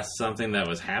address something that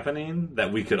was happening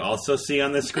that we could also see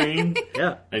on the screen,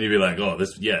 Yeah. and you'd be like, "Oh,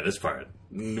 this part."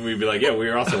 And we'd be like, "Yeah, we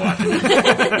were also watching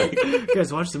it." You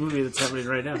guys watch the movie that's happening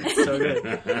right now. It's so good.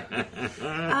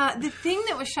 The thing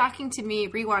that was shocking to me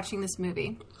rewatching this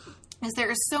movie is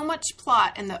there is so much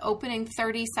plot in the opening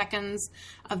 30 seconds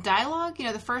of dialogue. You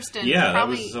know, the first and Yeah, that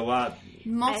probably was a lot.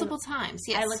 multiple times.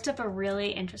 Yes. I looked up a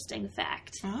really interesting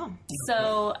fact. Oh.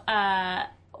 So,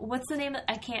 what's the name?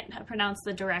 I can't pronounce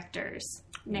the director's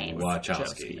names.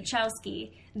 Wachowski.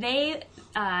 Wachowski. They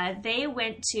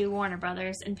went to Warner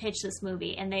Brothers and pitched this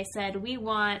movie, and they said, "We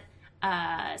want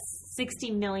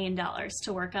 $60 million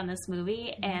to work on this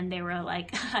movie," and they were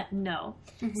like, "No."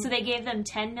 So they gave them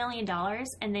 $10 million,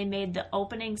 and they made the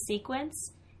opening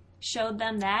sequence, showed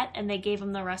them that, and they gave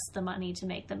them the rest of the money to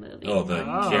make the movie. Oh, the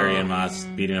Carrie and Moss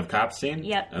beating up cops scene.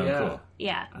 Yep. Oh, Yeah. cool.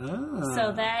 Yeah. Ah.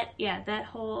 So that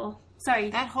whole...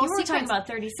 Sorry, That whole you were talking sequence- about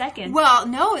 30 seconds. Well,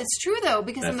 no, it's true though,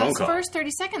 because That in phone those call. first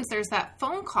 30 seconds, there's that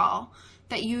phone call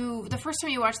that the first time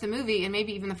you watch the movie, and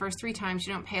maybe even the first 3 times,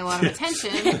 you don't pay a lot of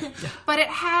attention, but it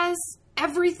has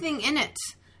everything in it.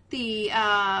 The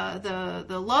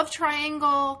love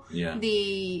triangle, Yeah.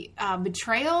 the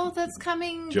betrayal that's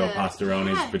coming. Joe the-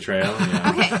 Pasterone's yeah. betrayal. Yeah.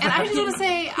 Okay, and I just want to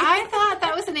say, I thought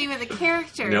that was the name of the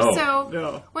character. No. So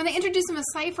No. when they introduced him as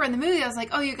Cypher in the movie, I was like,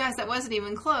 oh, you guys, that wasn't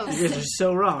even close. You guys are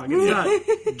so wrong. It's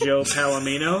not Joe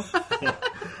Palomino.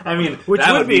 I mean, Which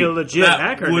that would be a legit that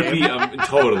hacker Would name. be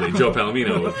totally Joe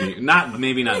Palomino would be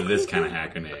maybe not this kind of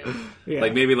hacker name. Yeah.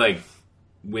 Like maybe like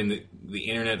when the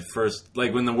internet first,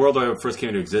 like when the World Wide Web first came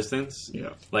into existence. Yeah.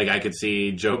 Like I could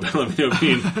see Joe Palomino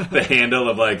being the handle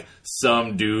of like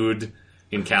some dude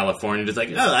in California, just like,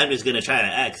 oh, I'm just gonna try to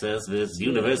access this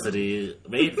university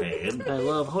mainframe. I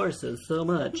love horses so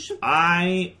much.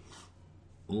 I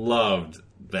loved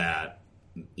that.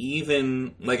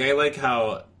 Even like I like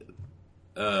how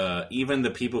even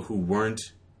the people who weren't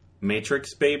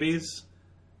Matrix babies,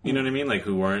 you know what I mean, like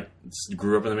who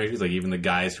grew up in the Matrix, like even the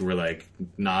guys who were like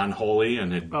non-holy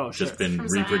and had Oh, sure. just been From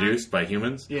Zion. reproduced by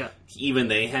humans, Yeah. even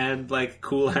they had like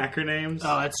cool hacker names.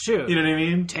 Oh, that's true. You know what I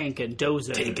mean? Tank and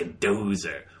Dozer. Tank and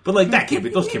Dozer. But like that can't be;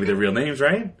 those can't be the real names,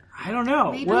 right? I don't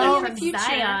know. Maybe Well, in the future.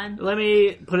 Zion. let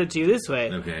me put it to you this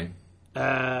way. Okay.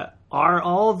 Are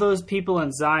all those people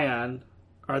in Zion,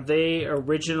 are they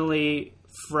originally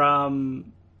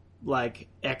from like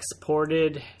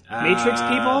exported Matrix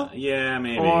people? Yeah,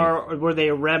 maybe. Or were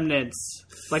they remnants?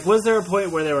 Like, was there a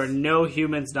point where there were no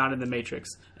humans not in the Matrix,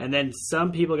 and then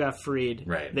some people got freed?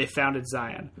 Right. They founded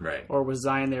Zion. Right. Or was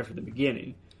Zion there from the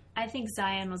beginning? I think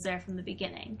Zion was there from the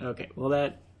beginning. Okay. Well,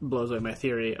 that blows away my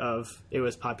theory of it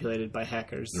was populated by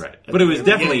hackers. Right. But it was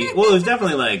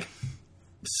definitely, like,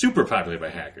 super populated by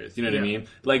hackers. You know what I mean?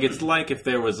 Like, it's like if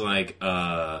there was, like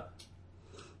a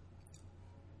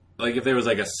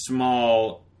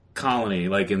small colony,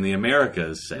 like in the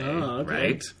Americas, say,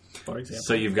 right? For example.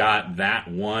 So you've got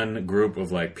that one group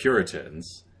of, like,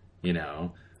 Puritans, you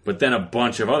know, but then a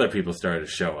bunch of other people started to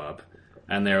show up,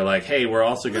 and they're like, hey, we're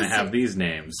also going to have these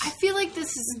names. I feel like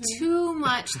this is too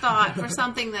much thought for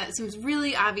something that seems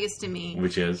really obvious to me.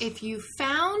 Which is? If you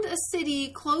found a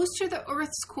city close to the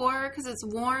Earth's core because it's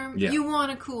warm, you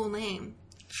want a cool name.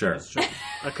 Sure.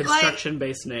 A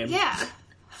construction-based name. Yeah.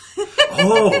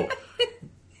 Oh!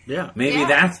 Yeah. Maybe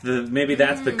that's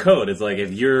the code. It's like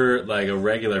if you're like a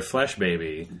regular flesh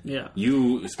baby,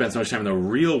 you spend so much time in the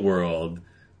real world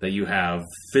that you have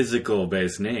physical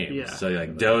based names. Yeah. So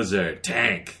like Dozer,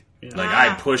 Tank. Yeah. Like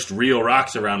I pushed real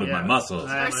rocks around with my muscles.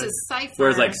 Versus Cypher.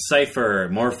 Whereas like Cypher,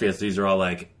 Morpheus, these are all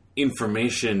like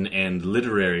information and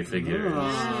literary figures.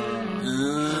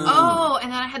 Oh,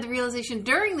 and then I had the realization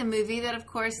during the movie that of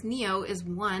course Neo is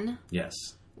one. Yes.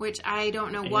 Which I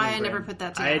don't know why I never put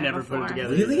that together. I never before. put it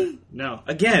together. Really? No.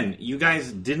 Again, you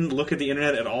guys didn't look at the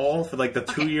internet at all for like the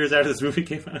 2 years after this movie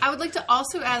came out? I would like to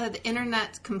also add that the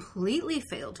internet completely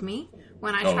failed me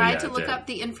when I tried to look up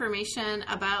the information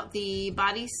about the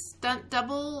body stunt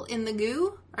double in the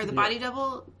goo, or the body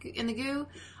double in the goo.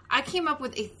 I came up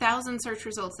with 1,000 search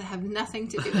results that have nothing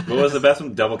to do with What was the best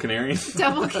one? Double Canary?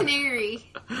 Double Canary.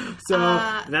 So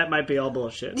that might be all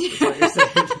bullshit. Is what you're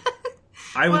saying.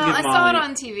 I saw it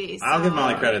on TV. So. I'll give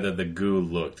Molly credit that the goo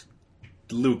looked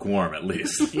lukewarm at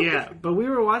least. Yeah, but we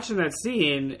were watching that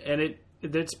scene, and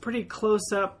it's pretty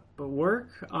close up work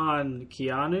on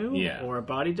Keanu or a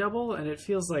body double, and it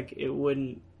feels like it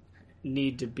wouldn't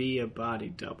need to be a body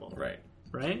double.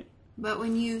 Right? But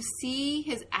when you see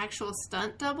his actual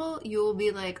stunt double, you will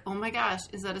be like, oh my gosh,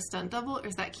 is that a stunt double or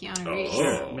is that Keanu Reeves?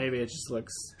 Oh. Maybe it just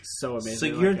looks so amazing. So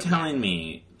you're telling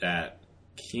me that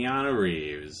Keanu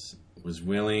Reeves was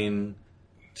willing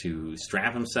to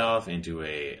strap himself into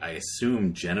I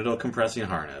assume, genital compressing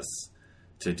harness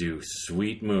to do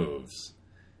sweet moves,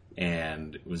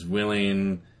 and was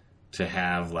willing to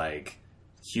have, like,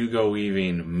 Hugo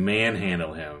Weaving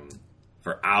manhandle him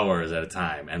for hours at a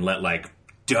time and let, like,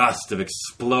 dust of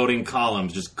exploding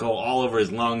columns just go all over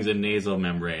his lungs and nasal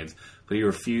membranes, but he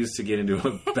refused to get into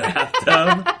a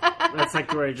bathtub That's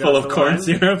like where he full of corn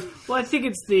syrup? Well, I think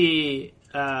it's the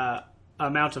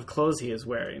amount of clothes he is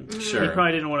wearing. Sure. He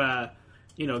probably didn't want to,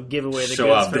 give away the Show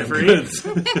goods off for them free. goods.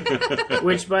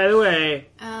 Which, by the way,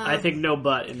 I think no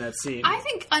butt in that scene. I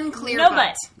think unclear No butt.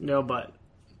 butt. No butt.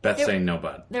 Beth's saying no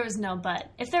butt. There was no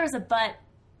butt. If there was a butt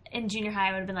in junior high,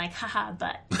 I would have been like, haha,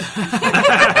 butt. If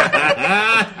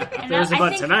there was a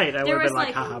butt tonight, I would have been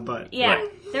like, haha, butt. Yeah.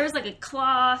 Right. There was like a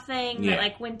claw thing Yeah. that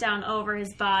like went down over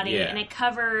his body and it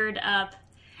covered up.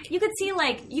 You could see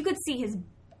his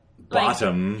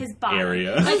Bottom his body.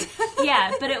 area. Like,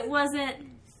 yeah, but it wasn't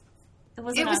It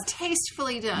was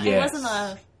tastefully done. Yeah. it wasn't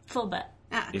a full butt.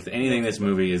 If anything, this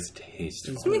movie is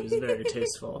tasteful, It was very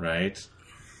tasteful. right?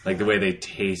 Like the way they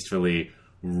tastefully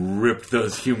ripped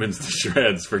those humans to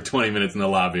shreds for 20 minutes in the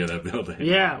lobby of that building.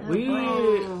 Yeah,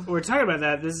 we're talking about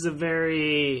that. This is a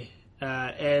very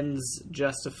ends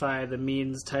justify the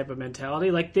means type of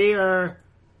mentality. Like, they are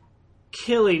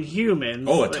killing humans.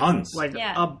 Oh, tons. Like,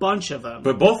 Yeah. a bunch of them.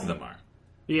 But both of them are.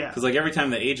 Yeah. Because, like, every time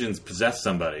the agents possess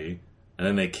somebody and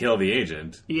then they kill the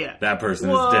agent, Yeah. that person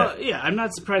well, is dead. Yeah, I'm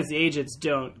not surprised the agents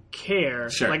don't care.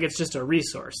 Sure. Like, it's just a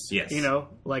resource. Yes.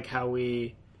 Like how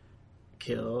we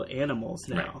kill animals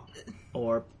now.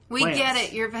 Or We plants. get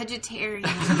it. You're vegetarian.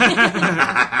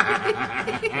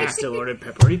 I still order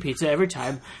pepperoni pizza every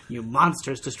time you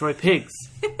monsters destroy pigs.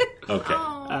 Okay.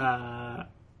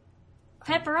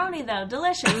 Pepperoni though,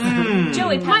 delicious.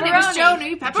 Joey pepperoni. My name is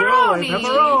Joni Pepperoni.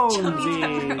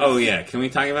 Pepperoni. Oh, yeah. Can we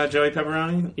talk about Joey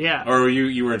Pepperoni? Yeah. Or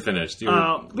you weren't finished? You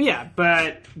were,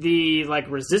 But the, like,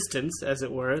 resistance, as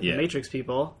it were, the Yeah. Matrix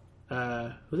people, who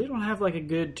they don't have, like, a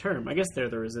good term. I guess they're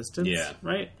the resistance, Yeah.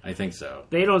 right? I think so.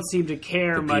 They don't seem to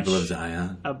care The much people of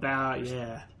Zion. about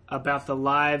the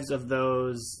lives of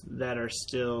those that are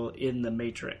still in the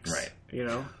Matrix. Right.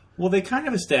 Well, they kind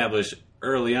of established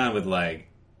early on with, like,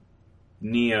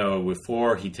 Neo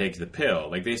before he takes the pill.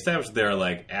 Like, they established there are,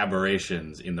 like,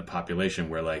 aberrations in the population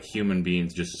where, like, human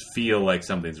beings just feel like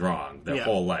something's wrong their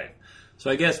whole life. So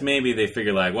I guess maybe they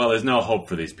figure like, well, there's no hope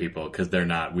for these people because they're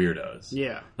not weirdos.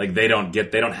 Yeah. Like they don't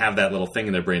have that little thing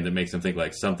in their brain that makes them think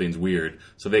like something's weird,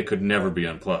 so they could never be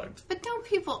unplugged. But don't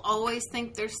people always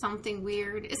think there's something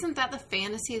weird? Isn't that the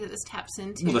fantasy that this taps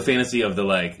into? Well, the fantasy of the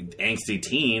like angsty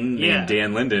teen Yeah. named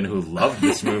Dan Linden who loved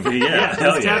this movie. Yeah,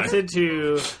 hell This yeah. taps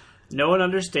into no one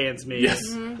understands me. Yes.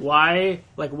 Why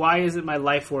isn't my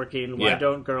life working? Why Yeah.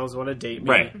 don't girls want to date me?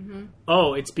 Right.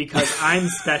 Oh, it's because I'm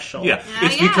special. Yeah,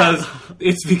 Yeah,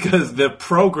 it's because the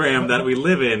program that we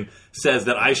live in says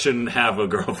that I shouldn't have a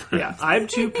girlfriend. Yeah, I'm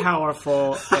too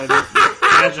powerful and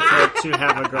magical to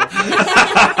have a girlfriend.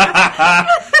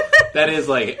 That is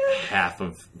like half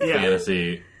of Yeah.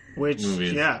 fantasy. Which,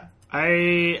 movies. yeah.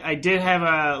 I did have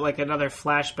another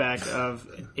flashback of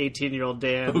 18-year-old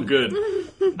Dan. Oh, good.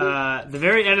 The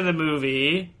very end of the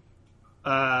movie,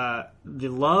 the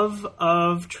love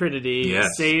of Trinity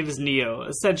Yes. saves Neo,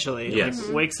 essentially. Yes.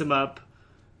 Like, wakes him up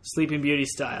Sleeping Beauty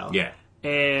style. Yeah.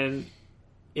 And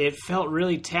it felt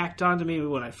really tacked on to me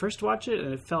when I first watched it,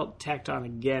 and it felt tacked on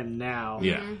again now.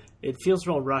 Yeah. It feels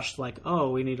real rushed, like, oh,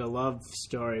 we need a love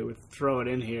story. We throw it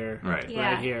in here. Right.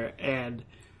 Yeah. Right here. And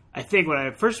I think when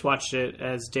I first watched it,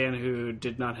 as Dan, who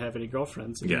did not have any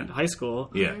girlfriends in Yeah. high school,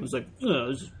 Yeah. I was like, oh,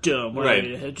 this is dumb. Why Right.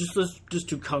 do we- let's just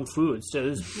do kung fu instead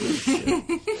of this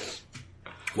bullshit.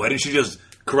 Why didn't you just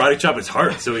karate chop his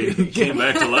heart so he came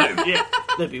back to life? Yeah,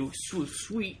 that'd be so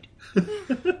sweet.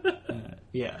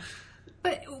 Yeah.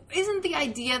 But isn't the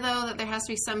idea, though, that there has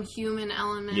to be some human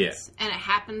element, Yeah. and it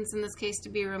happens in this case to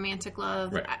be a romantic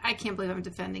love? Right. I can't believe I'm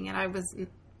defending it. I was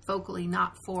vocally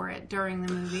not for it during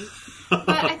the movie. But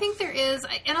I think there is,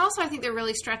 and also I think they're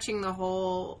really stretching the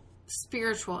whole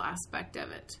spiritual aspect of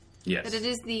it. Yes. That it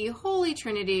is the Holy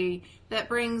Trinity that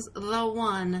brings the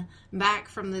one back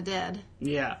from the dead.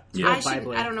 Yeah. Yeah. I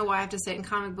don't know why I have to say it in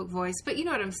comic book voice, but you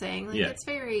know what I'm saying. Like, Yeah. it's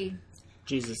very...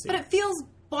 Jesus. But it feels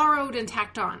borrowed and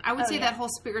tacked on. I would say yeah. that whole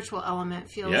spiritual element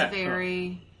feels Yeah.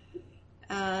 very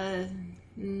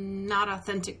not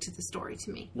authentic to the story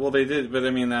to me. Well, they did, but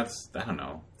I mean, I don't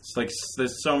know. It's like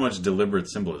there's so much deliberate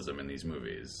symbolism in these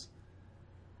movies.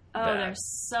 Oh, That.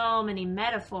 there's so many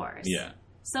metaphors. Yeah.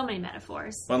 So many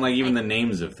metaphors. Well, like even the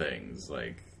names of things,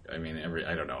 like I mean,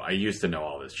 I don't know. I used to know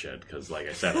all this shit because, like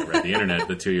I said, I read the internet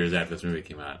the 2 years after this movie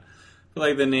came out. But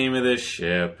like the name of this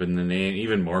ship and the name,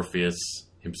 even Morpheus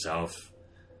himself,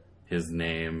 his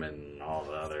name and all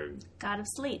the other, God of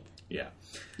Sleep. yeah,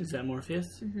 Is that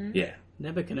Morpheus? yeah,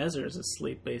 Nebuchadnezzar is a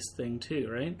sleep-based thing too,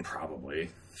 right? probably.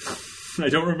 I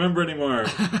don't remember anymore.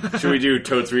 Should we do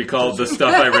Totes Recall, the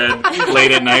stuff I read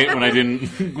late at night when I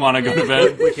didn't want to go to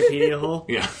bed? Wikipedia hole.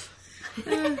 Yeah.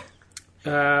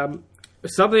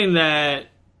 Something that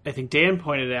I think Dan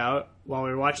pointed out while we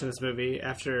were watching this movie,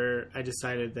 after I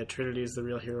decided that Trinity is the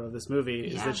real hero of this movie,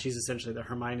 is Yeah. that she's essentially the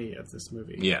Hermione of this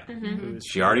movie. Yeah. Who's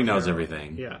She already the knows hero.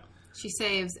 everything. Yeah. She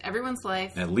saves everyone's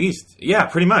life. At least. Yeah,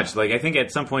 pretty much. Like, I think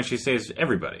at some point she saves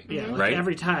everybody. Yeah, like Right?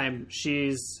 every time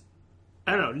she's,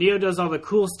 I don't know, Neo does all the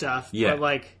cool stuff, Yeah. but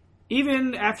like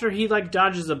even after he like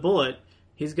dodges a bullet,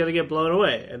 he's gonna get blown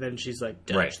away, and then she's like,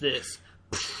 dodge Right. this.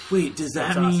 Wait, does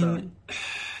that That's mean... awesome.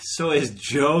 So is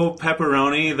Joe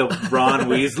Pepperoni the Ron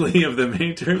Weasley of the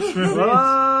Matrix movies?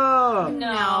 Oh,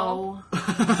 No.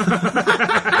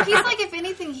 He's like, if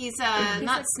anything, he's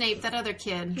not Snape, that other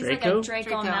kid. He's Draco? like a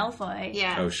Draco Malfoy.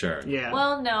 Yeah. Oh, sure. yeah.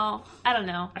 Well, no. I don't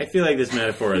know. I feel like this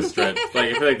metaphor is stretched.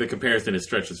 Like, I feel like the comparison is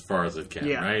stretched as far as it can,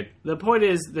 yeah. right? The point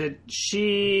is that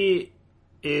she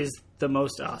is the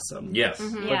most awesome. Yes.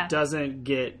 But Yeah. doesn't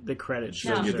get the credit she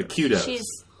No. Get the deserves. kudos. She's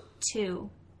 2.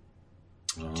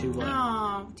 Too late.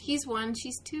 Oh, he's one,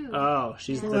 she's two. Oh,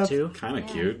 she's the two? Kind of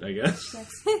Yeah. cute, I guess.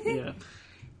 That's, Yeah.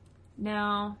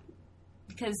 no.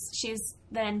 Because she's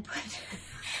then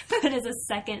put as a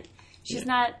second. She's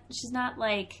not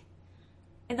like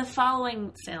in the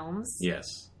following films. Yes.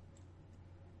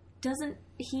 Doesn't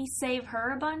he save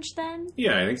her a bunch then?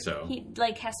 Yeah, I think so. He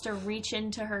like has to reach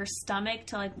into her stomach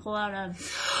to like pull out a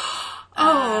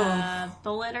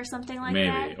bullet or something like Maybe.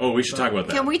 that. Oh, we should talk about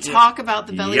that. Can we talk about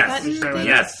the belly Yes. button?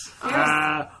 Yes.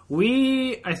 I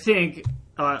think,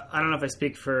 I don't know if I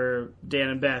speak for Dan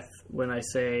and Beth when I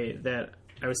say that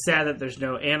I was sad that there's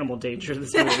no animal danger in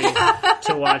this movie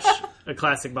to watch a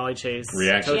classic Molly Chase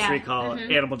Reaction. Totes Yeah. Recall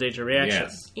Animal Danger reaction.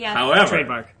 Yes. Yeah. However,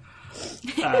 Trademark.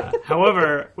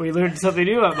 However, we learned something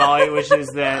new about Molly, which is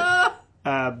that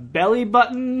belly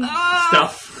button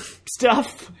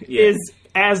stuff Yeah. is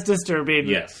as disturbing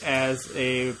Yes. as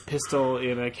a pistol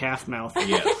in a calf mouth.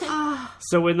 yes.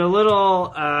 So when the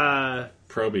little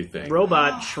proby thing.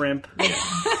 robot shrimp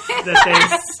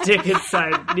that they stick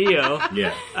inside Neo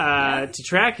to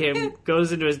track him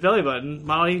goes into his belly button.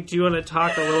 Molly, do you want to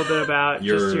talk a little bit about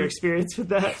just your experience with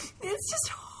that? It's just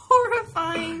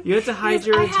horrifying. You had to hide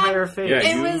your entire face. Yeah,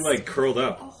 It you was- like curled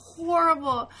up.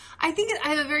 Horrible. I think I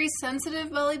have a very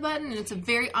sensitive belly button, and it's a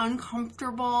very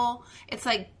uncomfortable. It's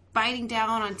like biting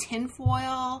down on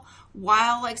tinfoil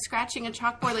while like scratching a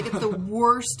chalkboard. Like it's the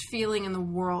worst feeling in the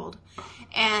world.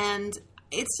 And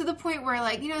it's to the point where,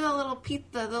 like, you know, the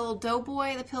little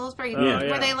doughboy, the Pillsbury,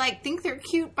 where they like think they're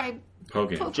cute by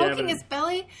poking his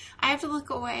belly. I have to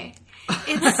look away.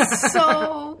 It's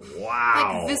so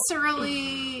like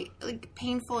viscerally like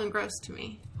painful and gross to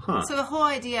me. Huh. So the whole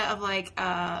idea of like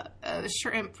a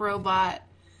shrimp robot,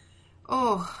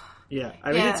 Yeah,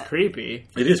 I mean, it's creepy.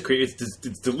 It is creepy.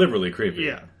 It's deliberately creepy.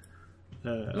 Yeah.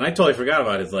 And I totally forgot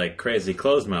about his like crazy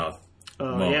closed mouth.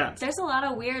 moment. Yeah. There's a lot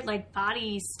of weird like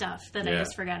body stuff that I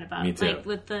just forgot about. Me too. Like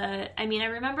with I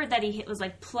remember that he was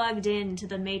like plugged into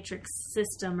the Matrix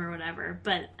system or whatever,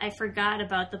 but I forgot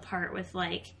about the part with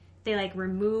like they like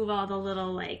remove all the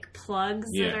little like plugs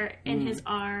that are in his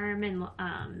arm,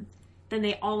 and then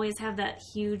they always have that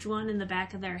huge one in the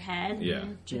back of their head. Yeah.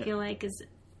 Which I feel like is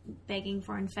begging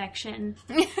for infection.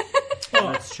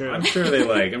 That's true. I'm sure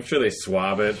they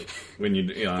swab it when you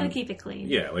know. Gotta keep it clean.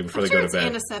 Yeah, like before I'm they sure go it's to bed.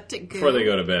 antiseptic goo. Before they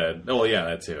go to bed. Oh, yeah,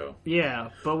 that too. Yeah,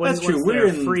 but when That's true. once We're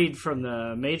they're in- freed from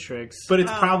the Matrix, But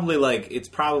it's probably like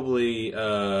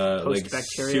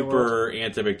Post-bacterial super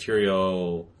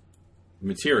antibacterial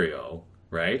material,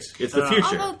 right? It's the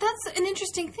future. Although that's an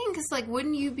interesting thing, because like,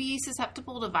 wouldn't you be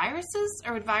susceptible to viruses,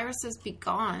 or would viruses be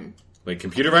gone? Like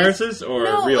computer viruses or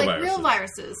No, real like viruses? real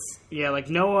viruses. yeah, like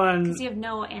no one. Because you have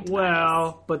no antibodies.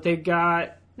 Well, but they've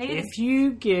got. Maybe If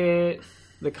you get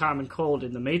the common cold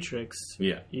in the Matrix,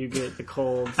 Yeah. you get the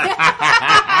cold in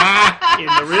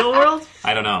the real world,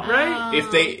 I don't know. right?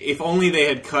 If only they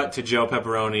had cut to Joe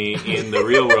Pepperoni in the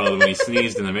real world when he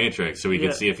sneezed in the Matrix, so we Yeah.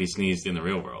 could see if he sneezed in the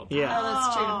real world. Yeah, Oh,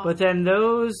 that's true. but then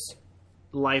those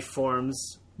life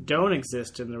forms don't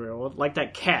exist in the real world, like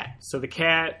that cat. So the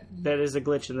cat that is a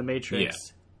glitch in the Matrix,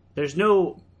 there's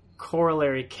no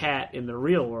corollary cat in the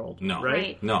real world. No.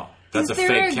 Right. No. That's Is a there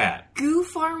fake a cat. goo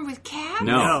farm with cats?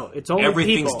 No. No, it's only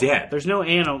Everything's people. dead. There's no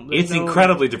animal. It's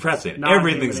incredibly depressing. non-human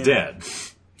Everything's animal. dead.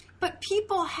 But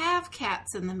people have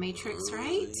cats in the Matrix,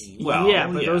 right? Well, yeah,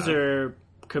 but those are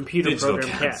computer Digital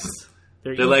programmed cats. cats.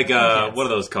 They're like, cats. what are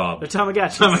those called? They're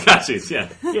Tamagotchis. Tamagotchis, yeah.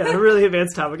 Yeah, they're really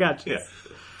advanced Tamagotchis. Yeah.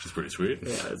 Which is pretty sweet.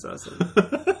 Yeah, that's awesome.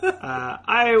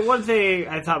 One thing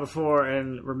I thought before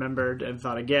and remembered and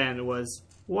thought again was,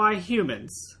 why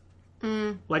humans?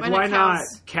 Like, why why not not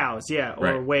cows? Yeah, or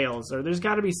Right. whales. Or there's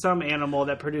got to be some animal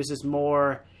that produces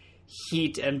more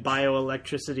heat and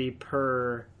bioelectricity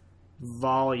per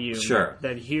volume Sure.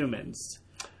 than humans.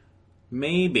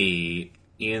 Maybe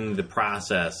in the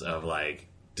process of like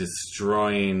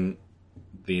destroying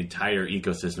the entire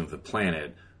ecosystem of the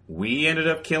planet, we ended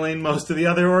up killing most of the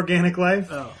other organic life.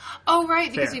 Oh,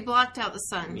 right, because Fair. we blocked out the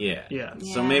sun. Yeah. Yeah.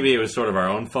 So Yeah. maybe it was sort of our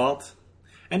own fault.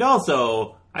 And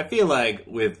also, I feel like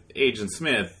with Agent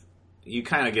Smith, you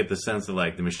kind of get the sense that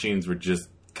like the machines were just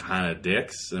kind of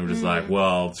dicks, and we're just like,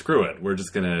 well, screw it. We're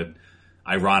just gonna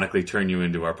ironically turn you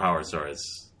into our power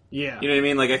source. Yeah. You know what I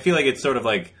mean? Like I feel like it's sort of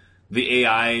like the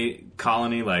AI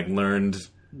colony like learned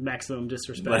Maximum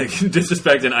disrespect. like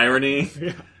disrespect and irony.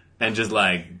 Yeah. And just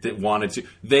like wanted to.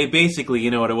 They basically, you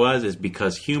know what it was, is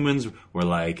because humans were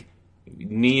like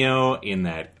Neo in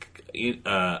that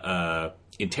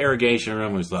interrogation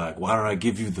room was like, why don't I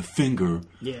give you the finger?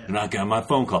 Yeah. And I got my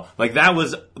phone call. Like that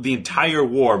was the entire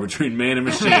war between man and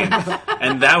machine,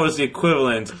 and that was the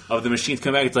equivalent of the machines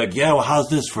coming back. It's like, yeah, well, how's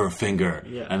this for a finger?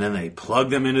 Yeah. And then they plug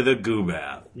them into the goo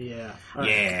bath. Yeah.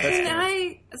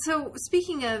 Yeah. So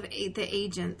speaking of the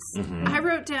agents, Mm-hmm. I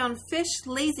wrote down fish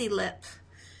lazy lip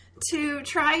to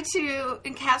try to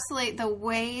encapsulate the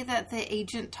way that the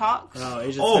agent talks. Oh,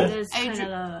 Agent Oh. Smith. It is kind of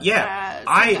the... Yeah, so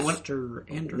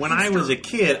Mr. Anderson. When I was a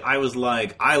kid, I was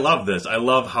like, I love this. I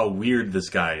love how weird this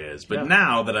guy is. But Yeah.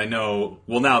 now that I know,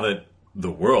 now that the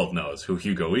world knows who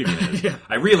Hugo Weaving is, Yeah.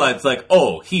 I realize, like,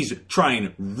 oh, he's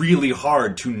trying really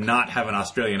hard to not have an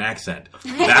Australian accent.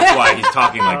 That's why he's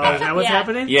talking like Oh, is that that. what's Yeah.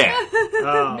 happening? Yeah.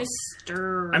 Oh.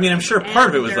 Mr. I mean, I'm sure part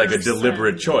of it was like a Anderson.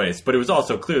 deliberate choice, but it was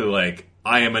also clearly like,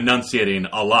 I am enunciating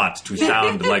a lot to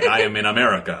sound like I am in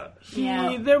America.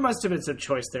 Yeah. There must have been some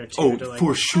choice there, too. Oh, to, like,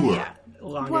 for sure.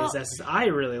 elongate Well- his S's. I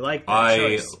really like that I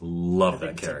choice. love that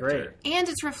think it's character. great. And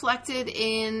it's reflected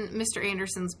in Mr.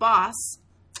 Anderson's boss,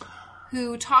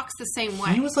 who talks the same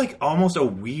way. He was like almost a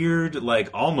weird, like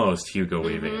almost Hugo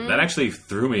Weaving. That actually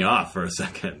threw me off for a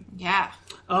second. Yeah.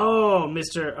 Oh,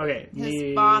 Mr. Okay.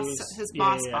 His boss.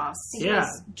 He Yeah.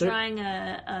 was drawing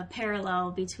a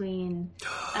parallel between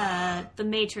the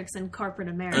Matrix and corporate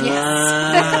America.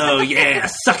 Oh, yeah.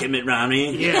 Suck it, Mitt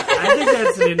Romney. Yeah, I think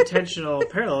that's an intentional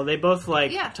parallel. They both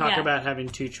talk Yeah. about having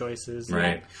two choices.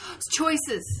 Right.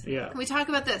 Choices. Yeah. Can we talk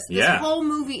about this? This Yeah. whole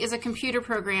movie is a computer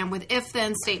program with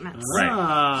if-then statements.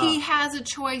 Right. He has a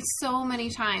choice so many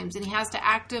times, and he has to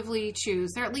actively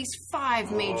choose. There are at least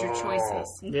 5 major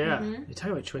choices. Yeah. You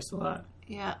talk about choice a lot.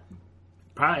 Yeah.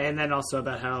 Probably, and then also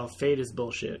about how fate is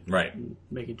bullshit. Right.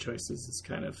 Making choices is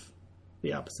kind of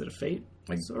the opposite of fate.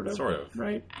 Like, Sort of.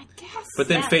 Right? I guess. But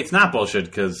then fate's not bullshit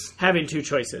because... Having two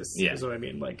choices Yeah. is what I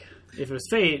mean. Like, if it was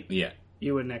fate, Yeah.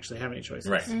 you wouldn't actually have any choices.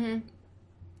 Right. Mm-hmm.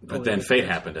 But Only then with fate fate.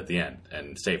 happened at the end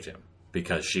and saved him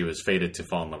because she was fated to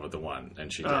fall in love with the one,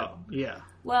 and she did. Oh, yeah.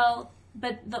 Well,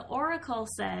 but the Oracle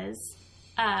says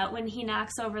when he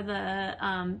knocks over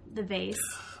the vase,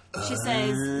 she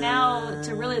says, "Now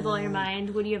to really blow your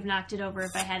mind, would you have knocked it over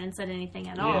if I hadn't said anything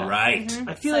at all?" Yeah. Right.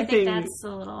 I feel So like I think they... that's a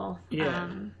little Yeah.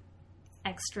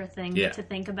 extra thing Yeah. to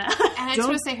think about. And I just Don't-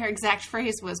 want to say her exact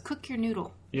phrase was, "Cook your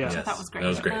noodle." Yeah. Which I thought was great. That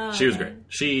was great. Oh, She was okay. great.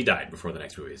 She died before the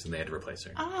next movies, and they had to replace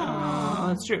her. Oh,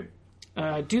 that's true.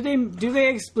 Do they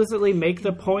explicitly make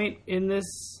the point in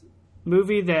this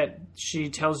movie that she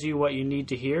tells you what you need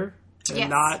to hear and Yes.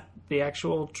 not the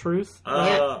actual truth?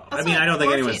 I That's mean, what I don't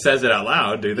think anyone Morpheus- says it out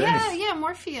loud, do they? Yeah,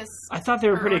 Morpheus. I thought they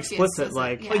were Or pretty Orpheus explicit. says it,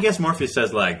 Like, yeah. Well, I guess Morpheus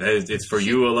says, like, it's for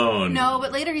you alone. No,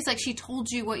 but later he's like, she told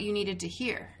you what you needed to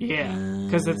hear. yeah,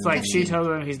 because it's like she tells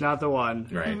him he's not the one,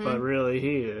 Right. but really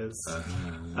he is.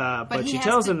 But he she has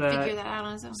tells to him that, figure that out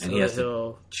on his own. And he has to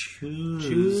he'll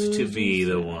choose to be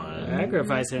the one.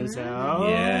 sacrifice himself.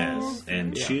 Yes,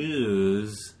 and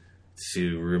choose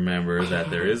to remember that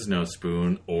there is no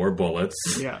spoon or bullets,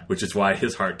 Yeah. which is why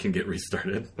his heart can get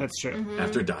restarted That's true. Mm-hmm.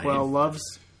 after dying. Well, love's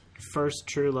first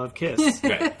true love kiss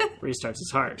Right. restarts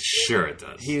his heart. Sure it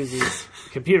does. He uses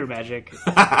computer magic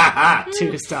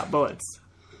to stop bullets.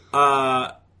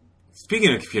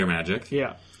 Speaking of computer magic,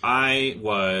 Yeah. I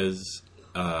was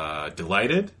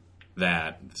delighted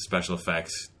that the special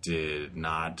effects did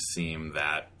not seem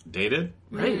that dated.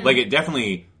 Right. Like, it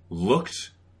definitely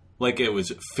looked like it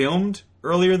was filmed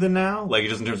earlier than now, like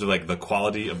just in terms of like the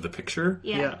quality of the picture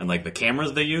Yeah. and like the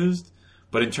cameras they used.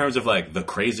 But in terms of like the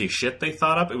crazy shit they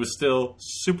thought up, it was still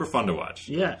super fun to watch.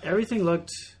 Yeah, everything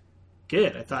looked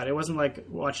good. I thought it wasn't like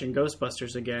watching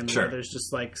Ghostbusters again, Sure. where there's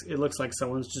just like it looks like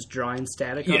someone's just drawing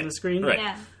static Yeah, on the screen. right.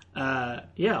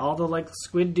 Yeah. All the like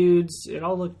squid dudes, it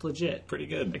all looked legit, Pretty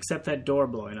good. except that door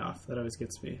blowing off. That always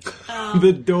gets me.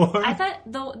 The door. I thought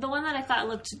the one that I thought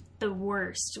looked the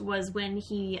worst was when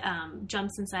he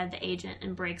jumps inside the agent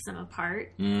and breaks them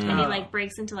apart, and he like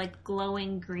breaks into like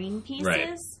glowing green pieces,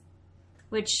 Right.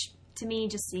 which to me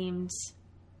just seemed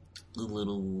a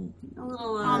little. a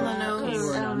little On the nose. You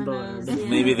were on on the board. nose, yeah.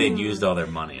 Maybe they'd used all their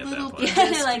money at that Little point.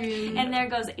 bit. like, and there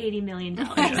goes $80 million.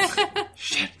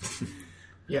 Shit.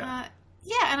 Yeah,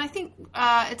 Yeah, and I think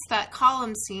it's that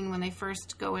column scene when they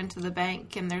first go into the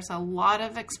bank and there's a lot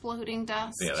of exploding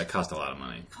dust. Yeah, that cost a lot of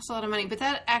money. It costs a lot of money. But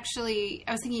that actually,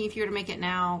 I was thinking if you were to make it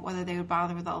now, whether they would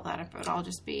bother with all that, if it would all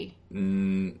just be...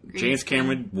 James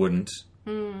Cameron wouldn't.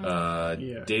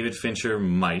 Yeah. David Fincher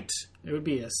might. it would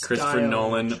be a Christopher style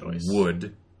Nolan choice.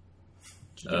 would.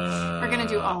 We're going to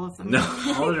do all of them. No.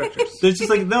 All the directors. There's just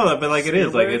like, no, but like it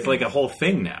is. Like, Spielberg. it's like a whole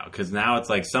thing now. Because now it's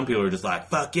like some people are just like,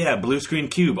 fuck yeah, blue screen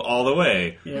cube all the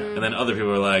way. Yeah. And then other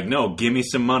people are like, no, give me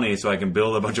some money so I can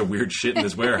build a bunch of weird shit in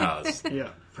this warehouse. Yeah,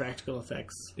 practical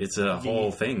effects. It's a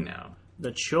whole thing now.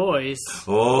 The choice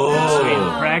Oh.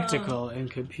 between practical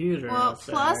and computer. Well, effects.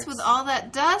 plus with all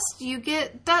that dust, you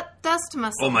get dust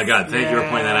muscles. Oh my god, thank you for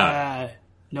pointing that out. Yeah.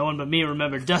 No one but me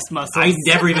remembered dust muscles. I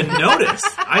never even noticed.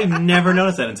 I never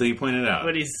noticed that until you pointed it out.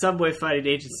 When he's subway fighting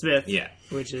Agent Smith. Yeah.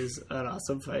 Which is an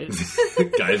awesome fight.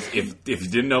 Guys, if you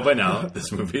didn't know by now,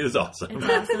 this movie is awesome.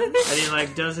 And he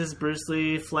like does his Bruce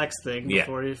Lee flex thing Yeah.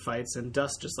 before he fights, and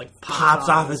dust just like Pops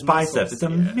off his biceps. It's Yeah.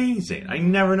 amazing. I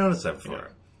never noticed that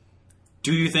before.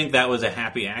 Do you think that was a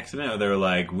happy accident, or they were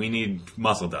like, we need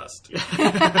muscle dust?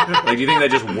 Like, do you think that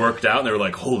just worked out, and they were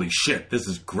like, holy shit, this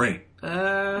is great?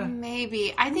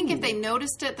 Maybe. I think if they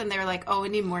noticed it, then they were like, oh, we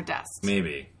need more dust.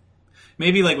 Maybe.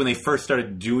 Maybe, like, when they first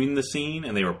started doing the scene,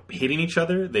 and they were hitting each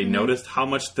other, they noticed how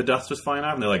much the dust was flying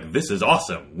off, and they're like, this is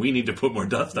awesome. We need to put more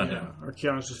dust on him. Or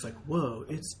Keanu's just like, whoa,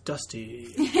 it's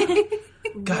dusty.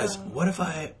 Guys, what if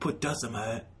I put dust on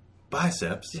my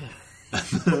biceps?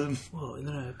 Whoa, and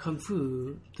then I kung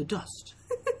fu the dust.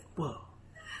 Whoa.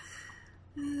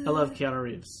 I love Keanu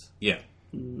Reeves. Yeah.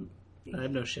 I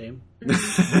have no shame. And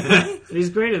he's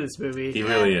great in this movie. He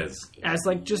really is. As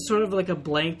like just sort of like a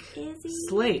blank Is he?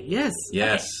 slate. Yes.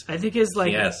 Yes. I think his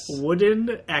like Yes.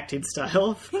 wooden acting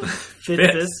style fits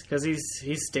this because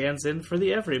he stands in for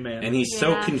the everyman. And he's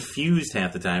so Yeah. confused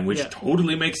half the time, which Yeah.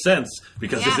 totally makes sense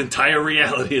because his Yeah. entire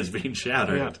reality is being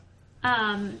shattered.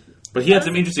 Yeah. But he had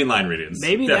some interesting line readings.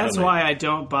 Maybe that's definitely. why I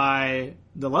don't buy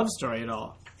the love story at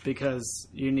all, because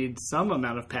you need some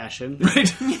amount of passion,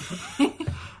 Right.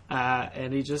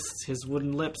 and his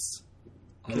wooden lips.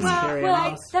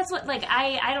 Well, that's what, like,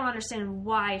 I don't understand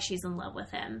why she's in love with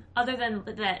him, other than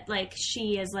that, like,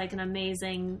 she is, like, an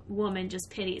amazing woman just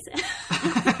pities him.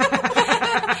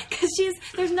 Because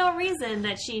there's no reason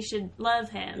that she should love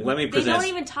him. Let me present. They don't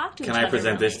even talk to each Can other. I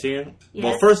present really. this to you? Yes.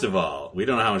 Well, first of all, we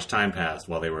don't know how much time passed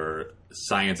while they were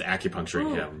science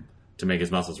acupuncturing Ooh. him to make his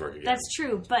muscles work again. That's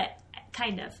true, but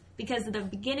kind of. Because the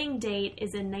beginning date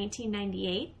is in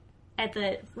 1998,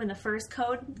 when the first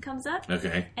code comes up,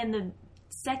 okay. and the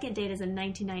second date is in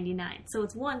 1999. So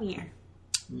it's 1 year.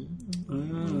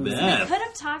 They Yeah. could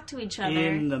have talked to each other.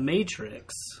 in the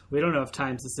Matrix, we don't know if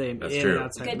time's the same That's in true. and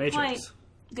outside Good the Matrix. point.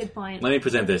 Good point. Let me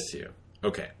present this to you.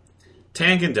 Okay.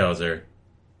 Tank and Dozer,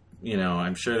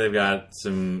 I'm sure they've got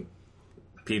some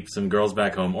girls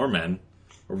back home, or men,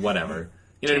 or whatever.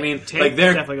 You know what I mean? Tank Like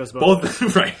they're definitely goes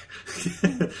both right.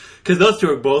 Because those two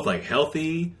are both like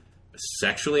healthy,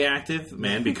 sexually active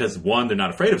men. Because one, they're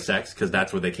not afraid of sex because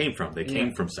that's where they came from. They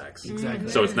came from sex, Exactly.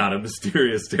 so it's not a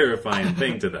mysterious, terrifying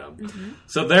thing to them.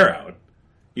 So they're out.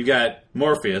 You got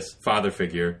Morpheus, father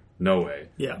figure. No way.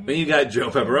 Yeah. Then you got Joe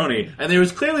Pepperoni, and there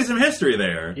was clearly some history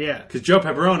there. Yeah. Because Joe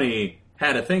Pepperoni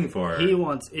had a thing for her. He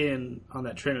wants in on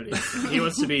that Trinity. He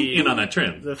wants to be in on that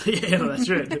trend. in on that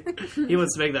Trinity. He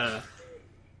wants to make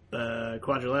the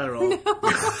quadrilateral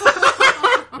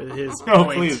with his Oh,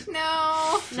 point. please.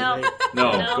 No. No.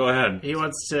 No, No. go ahead. He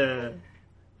wants to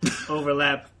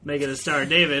overlap, make it a Star of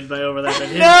David by overlapping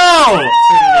his No! Trinity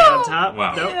on top.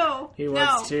 Wow. Nope. Ew. He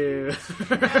wants to.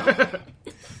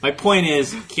 My point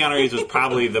is, Keanu Reeves was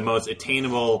probably the most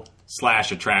attainable /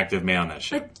 attractive male on that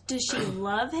show. But does she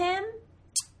love him?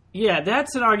 Yeah,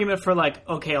 that's an argument for like,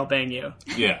 okay, I'll bang you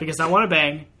Yeah. because I want to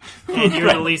bang, and you're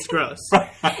Right. the least gross.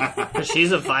 Because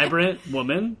she's a vibrant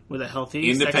woman with a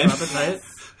healthy sexual Independent. appetite.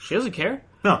 She doesn't care.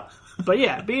 No. But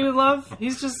yeah, being in love,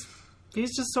 he's just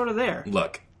sort of there.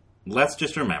 Look, let's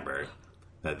just remember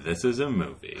that this is a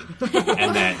movie,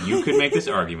 and that you could make this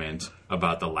argument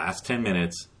about the last 10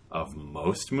 minutes of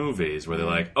most movies where they're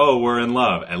like, oh, we're in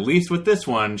love. At least with this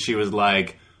one, she was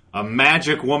like, a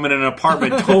magic woman in an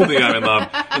apartment told me I'm in love.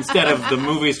 Instead of the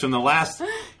movies from the last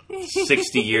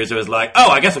 60 years, it was like, oh,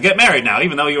 I guess we'll get married now,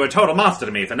 even though you were a total monster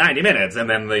to me for 90 minutes. And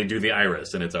then they do the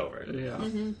iris, and it's over. Yeah.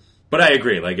 But I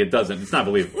agree, like, it's not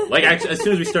believable. Like, as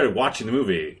soon as we started watching the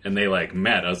movie and they, like,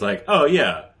 met, I was like, oh,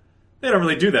 yeah, they don't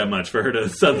really do that much for her to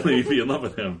suddenly be in love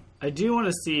with him. I do want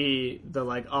to see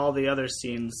all the other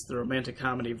scenes, the romantic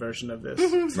comedy version of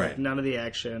this. Right. None of the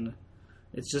action.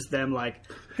 It's just them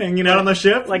Hanging out on the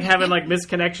ship? having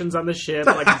misconnections on the ship,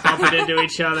 bumping into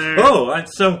each other.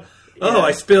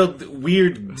 I spilled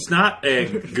weird snot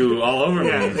egg goo all over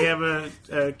Yeah, me. they have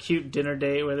a cute dinner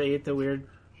date where they eat the weird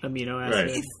amino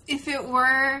acid. Right. If it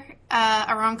were a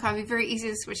rom-com, it'd be very easy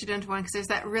to switch it into one because there's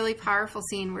that really powerful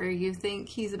scene where you think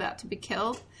he's about to be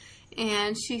killed,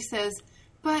 and she says,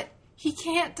 but he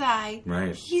can't die.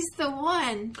 Right. He's the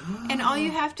one. And all you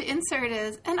have to insert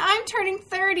is, and I'm turning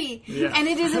 30. Yeah. And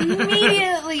it is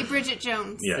immediately Bridget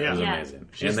Jones. Yeah, it was Yeah. amazing.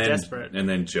 She's desperate. And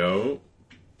then Joe,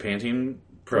 panting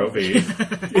Pro V,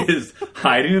 is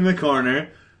hiding in the corner,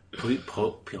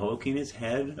 poking his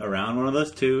head around one of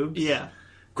those tubes, Yeah.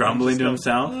 grumbling to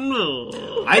himself.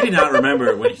 I did not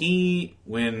remember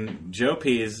when Joe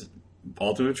P's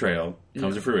ultimate betrayal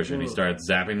comes to fruition. He starts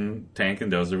zapping Tank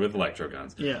and Dozer with electro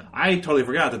guns. Yeah. I totally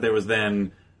forgot that there was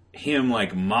then him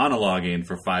monologuing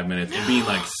for 5 minutes and being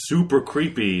super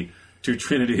creepy to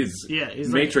Trinity's Yeah, he's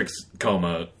Matrix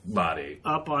coma body.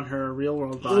 Up on her real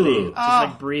world body. Ooh.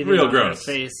 Just breathing Real on gross.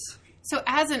 her face. So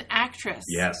as an actress,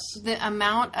 Yes. the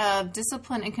amount of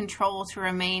discipline and control to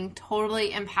remain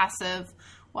totally impassive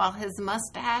while his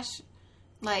mustache,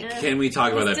 Can we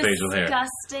talk about that facial hair?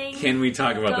 Disgusting. Can we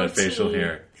talk about that goatee. facial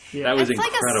hair? Yeah. That was it's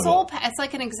like a incredible. soul patch. It's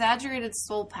like an exaggerated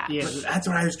soul patch. Yeah. That's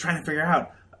what I was trying to figure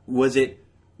out. Was it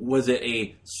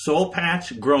a soul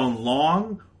patch grown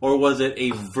long, or was it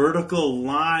a vertical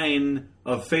line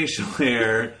of facial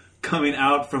hair coming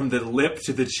out from the lip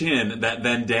to the chin that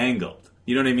then dangled?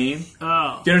 You know what I mean?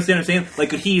 Oh. Do you understand what I'm saying?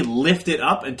 Could he lift it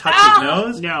up and touch his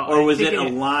nose? No, Or I was think it a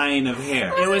it- line of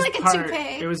hair? It was like a part.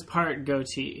 toupee. It was part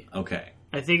goatee. Okay.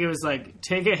 I think it was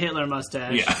take a Hitler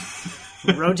mustache. Yeah.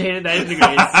 rotate it 90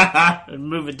 degrees, and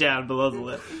move it down below the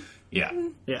lip. Yeah.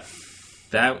 Yeah.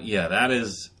 That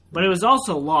is... But it was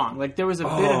also long. Like, there was a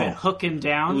bit of it hooking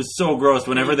down. It was so gross.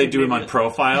 Whenever they do him on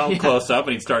profile, close up,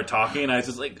 and he'd start talking, and I was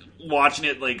just, like, watching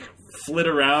it, like, flit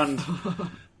around.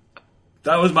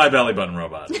 That was my belly button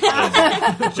robot.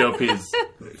 Joe P's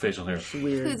facial hair.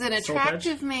 Weird. Who's an soul patch.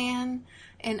 attractive man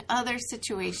in other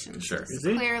situations. Sure. It's Is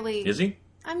he? clearly. Is he?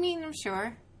 I mean, I'm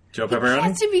sure. Joe He Pepperoni?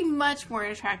 has to be much more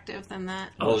attractive than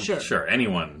that. Well, sure. sure.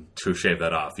 Anyone to shave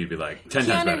that off, you'd be like 10 times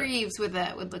Keanu better. Reeves with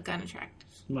that would look unattractive.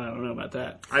 I don't know about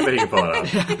that. I bet he can pull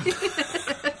it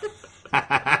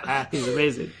off. He's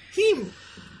amazing. He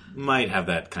might have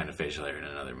that kind of facial hair in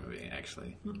another movie,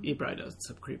 actually. He probably does.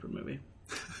 Some creeper movie.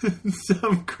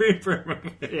 Some creeper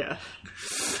movie. Yeah.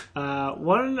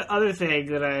 One other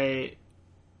thing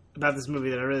about this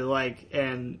movie that I really like,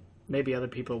 and maybe other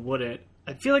people wouldn't,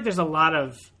 I feel like there's a lot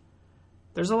of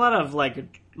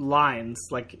like lines.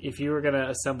 Like if you were gonna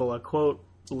assemble a quote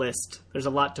list, there's a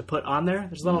lot to put on there.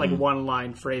 There's a lot of like one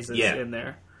line phrases in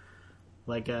there.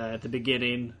 Like at the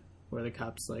beginning where the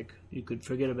cop's like, "You could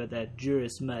forget about that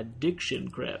jurisdiction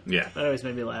crap." Yeah. That always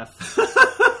made me laugh.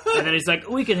 And then he's like,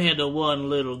 "We can handle one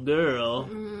little girl.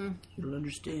 You'll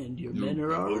understand. Your men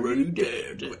are already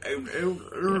dead."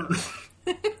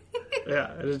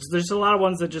 Yeah, there's a lot of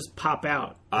ones that just pop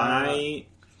out. I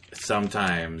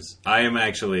am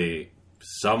actually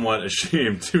somewhat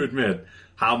ashamed to admit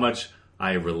how much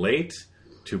I relate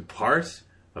to part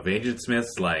of Agent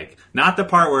Smith's, like, not the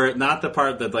part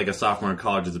that like a sophomore in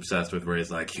college is obsessed with, where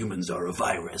he's like, humans are a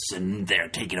virus and they're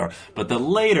taking over, but the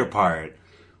later part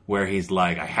where he's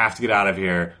like, I have to get out of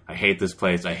here, I hate this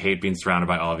place, I hate being surrounded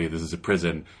by all of you, this is a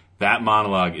prison. That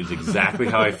monologue is exactly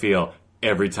how I feel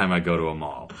every time I go to a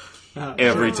mall.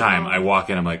 Every time I walk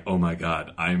in, I'm like, oh my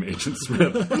god, I'm Agent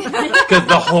Smith. Because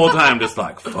the whole time, just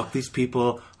like, fuck these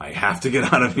people. I have to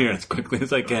get out of here as quickly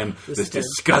as I can. This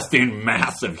disgusting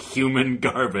mass of human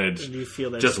garbage. You feel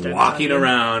their just stench walking on you.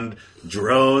 around,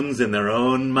 drones in their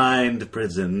own mind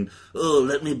prison. Oh,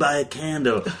 let me buy a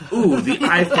candle. Ooh, the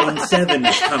iPhone 7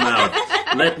 has come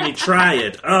out. Let me try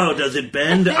it. Oh, does it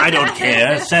bend? I don't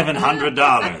care.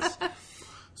 $700.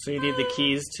 So you need the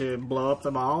keys to blow up the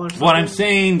mall or something? What I'm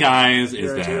saying, guys, is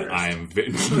You're a that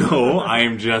I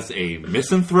am just a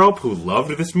misanthrope who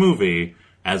loved this movie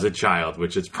as a child,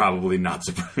 which is probably not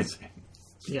surprising.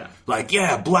 Yeah. Like,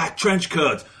 yeah, black trench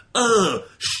coats,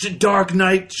 Dark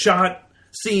Knight shot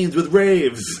scenes with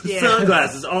raves,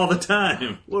 sunglasses all the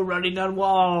time. We're running on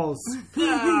walls.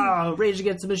 Rage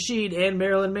Against the Machine and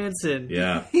Marilyn Manson.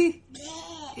 Yeah.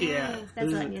 Yeah.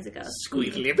 That's how that music goes.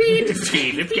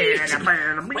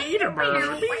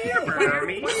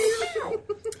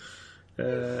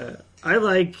 I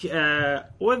like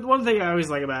one thing I always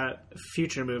like about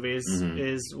future movies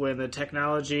is when the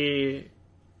technology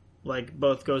like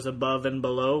both goes above and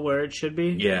below where it should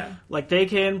be. Yeah. Like they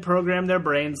can program their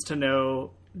brains to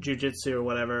know jujitsu or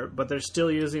whatever, but they're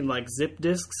still using like zip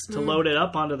disks to load it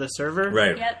up onto the server.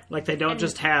 Right. Yep. Like they don't And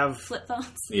just have Flip phones.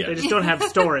 Yeah. they just don't have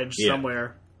storage Yeah.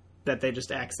 somewhere that they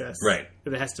just access. Right.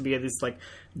 It has to be this like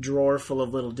drawer full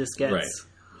of little diskettes. Right.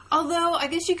 Although, I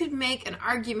guess you could make an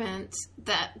argument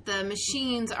that the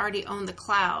machines already own the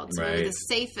cloud. So maybe Right. the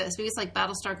safest, because like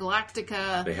Battlestar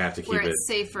Galactica, They have to where keep it's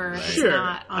it- safer, it's Sure,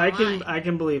 not online. I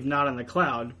can believe not in the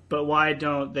cloud, but why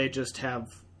don't they just have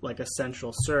like a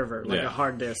central server, like Yeah. a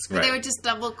hard disk? Right. They would just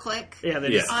double click Yeah, they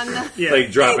Yeah. just on the. yeah.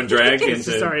 Like drop and drag it's just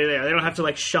into... already there. They don't have to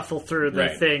like shuffle through the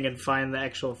Right. thing and find the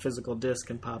actual physical disk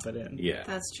and pop it in. Yeah.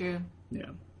 That's true. Yeah.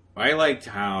 I liked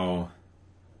how...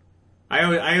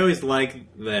 I always like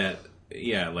that...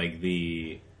 Yeah, like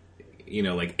the... You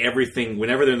know, like everything...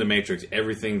 Whenever they're in the Matrix,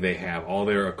 everything they have, all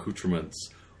their accoutrements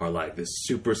are like this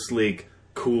super sleek,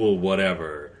 cool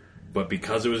whatever. But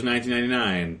because it was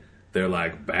 1999, their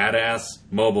like badass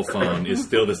mobile phone is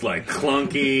still this like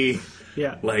clunky...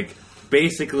 Yeah. Like,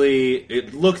 basically,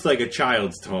 it looks like a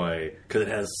child's toy because it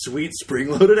has sweet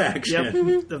spring-loaded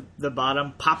action. Yep. The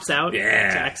bottom pops out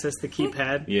Yeah. to access the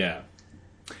keypad. Yeah.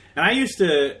 And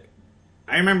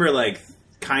I remember, like,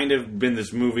 kind of been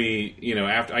this movie, you know,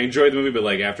 after, I enjoyed the movie, but,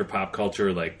 like, after pop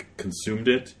culture, like, consumed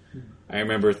it. I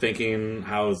remember thinking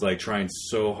how I was, like, trying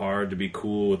so hard to be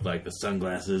cool with, like, the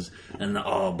sunglasses and the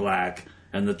all black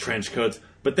and the trench coats.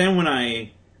 But then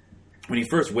when he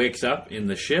first wakes up in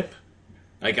the ship,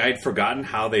 like, I'd forgotten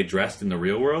how they dressed in the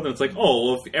real world. And it's like,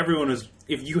 oh, well,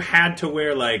 if you had to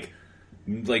wear, like,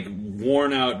 like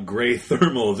worn out gray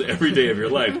thermals every day of your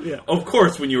life. Yeah. Of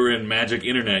course, when you were in Magic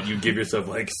Internet, you give yourself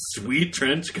like sweet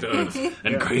trench coats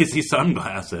and crazy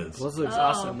sunglasses. Well, this looks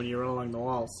awesome when you roll along the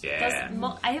walls. Yeah.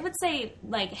 I would say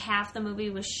like half the movie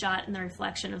was shot in the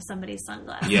reflection of somebody's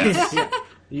sunglasses. Yes.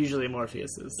 Usually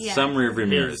Morpheus's. Yeah. Some rearview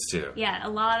mirrors too. Yeah, a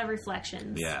lot of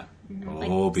reflections. Yeah. Like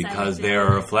Oh, side because by they're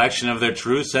side. a reflection of their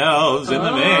true selves in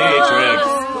the Matrix.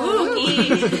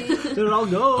 Spooky. There it all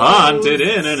goes. Haunted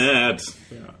internet.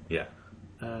 Yeah.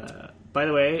 By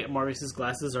the way, Morpheus's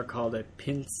glasses are called a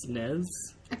pince-nez.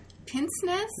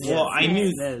 Pince-nez? Well, I knew.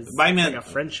 Pince-nez. I meant. Like a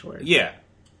French word. Yeah.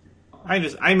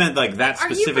 I meant like that Are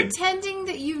you specific. pretending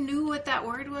that you knew what that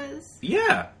word was?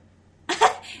 Yeah.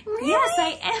 Yes,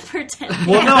 I am pretending.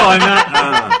 Well, no, I'm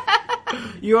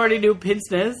not. You already knew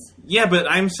pince-nez? Yeah, but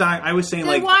I'm sorry. I was saying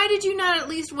Then like why did you not at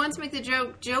least once make the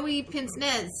joke, Joey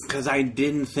Pince-nez? because I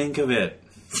didn't think of it.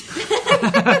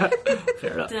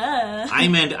 Fair enough. Duh.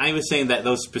 I was saying that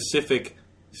those specific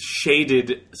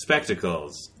shaded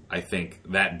spectacles. I think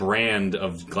that brand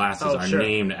of glasses are sure.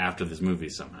 named after this movie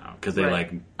somehow because they Right.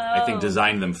 I think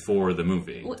designed them for the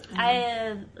movie.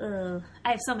 I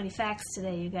have so many facts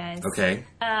today, you guys. Okay.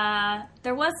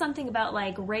 There was something about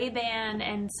like Ray-Ban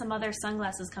and some other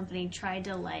sunglasses company tried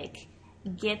to like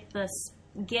get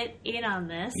in on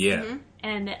this. Yeah.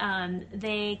 And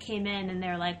they came in and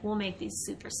they're like, we'll make these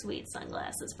super sweet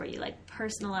sunglasses for you, like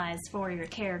personalized for your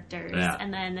characters. Yeah.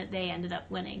 And then they ended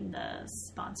up winning the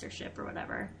sponsorship or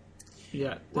whatever.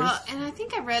 Yeah. Well, and I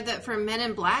think I read that for Men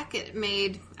in Black, it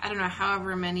made, I don't know,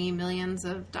 however many millions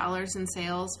of dollars in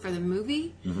sales for the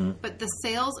movie, but the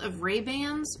sales of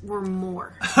Ray-Bans were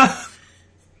more.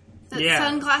 The Yeah.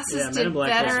 sunglasses Yeah, Men did in Black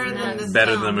better was than the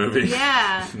Better than film. the movie.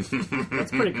 Yeah,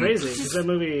 That's pretty crazy because that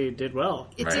movie did well.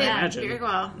 it Right. did Imagine. very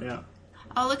well. Yeah.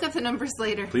 I'll look up the numbers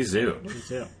later. Please do. Me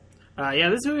too. Yeah,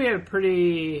 this movie had a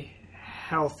pretty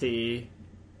healthy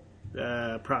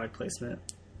product placement.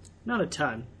 Not a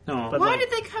ton. No. But Why like,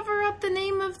 did they cover up the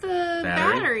name of the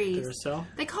Battery? batteries? Duracell?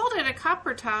 They called it a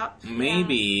copper top.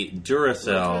 Maybe Which was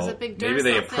Duracell. a big Maybe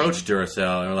they Duracell approached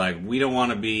Duracell and were like, "We don't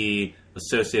want to be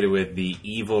associated with the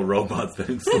evil robots that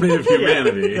enslave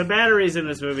humanity." The batteries in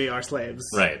this movie are slaves.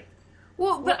 Right.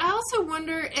 Well, but I also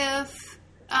wonder if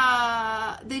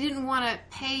they didn't want to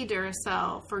pay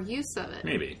Duracell for use of it.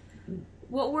 Maybe.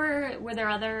 What were there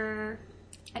other...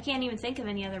 I can't even think of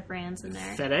any other brands in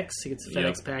there. FedEx, he gets the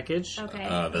FedEx Yep. package. Okay.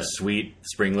 The sweet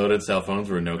spring-loaded cell phones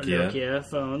were Nokia. Nokia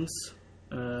phones.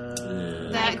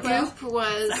 That NyQuil? group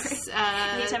was.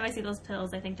 Anytime I see those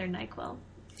pills, I think they're NyQuil.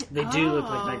 They do look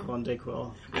like Oh. NyQuil and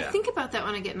DayQuil. I Yeah. think about that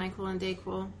when I get NyQuil and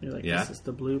DayQuil. You're like, Yeah. this is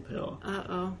the blue pill.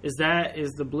 Uh-oh. Is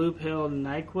the blue pill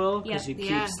NyQuil? Because Yeah. you keep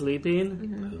Yeah. sleeping?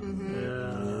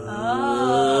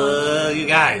 You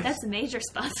guys. That's a major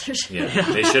sponsorship. Yeah,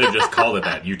 they should have just called it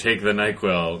that. You take the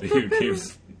NyQuil. You keep...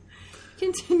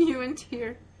 Continue into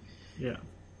your. Yeah.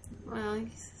 Well,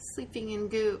 sleeping in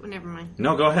goo. Never mind.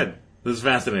 No, go ahead. This is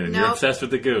fascinating. You're Nope. obsessed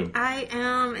with the goo. I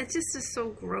am. It just is so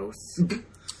gross.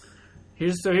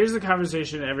 Here's the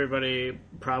conversation everybody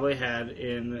probably had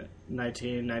in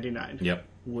 1999. Yep.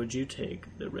 Would you take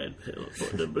the red pill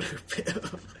or the blue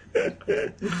pill?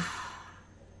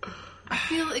 I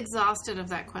feel exhausted of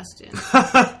that question.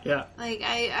 Yeah. Like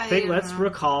I think don't let's know.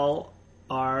 recall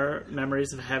our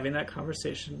memories of having that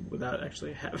conversation without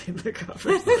actually having the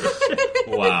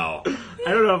conversation. Wow.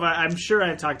 I don't know if I'm sure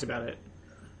I talked about it.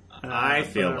 I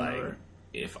feel but I like remember.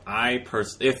 if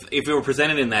if it were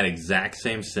presented in that exact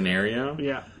same scenario,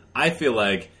 Yeah. I feel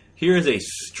like here is a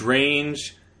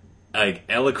strange, like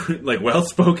eloquent, like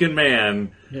well-spoken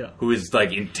man Yeah. who is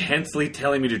like intensely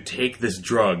telling me to take this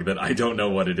drug that I don't know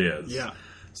what it is. Yeah.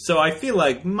 So I feel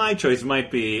like my choice might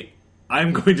be,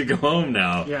 I'm going to go home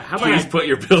now. Yeah, how about Please I- put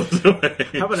your pills away.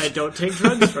 How about I don't take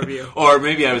drugs from you? Or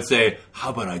maybe I would say,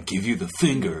 how about I give you the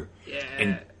finger Yeah.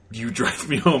 and you drive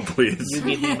me home, please. You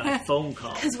give me my phone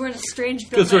call. Because we're in a strange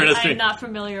 'Cause building. we're in a I'm strange- not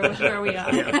familiar with where we are.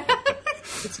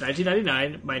 It's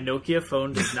 1999. My Nokia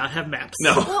phone does not have maps.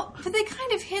 No. Well, but they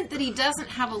kind of hint that he doesn't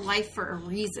have a life for a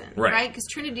reison, Right. right? Because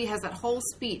Trinity has that whole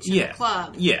speech in Yeah. the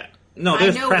club. Yeah. No, I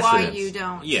there's know why precedence. you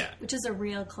don't. Yeah. Which is a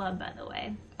real club, by the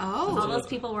way. Oh. All those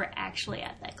people were actually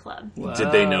at that club.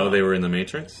 Did they know they were in the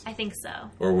Matrix? I think so.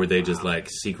 Or were they just like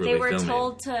secretly They were filming?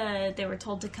 told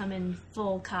to come in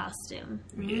full costume.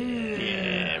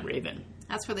 Yeah, Raven.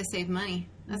 That's where they save money.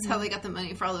 That's how they got the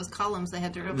money for all those columns they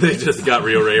had to They replace. just got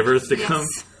real ravers to come?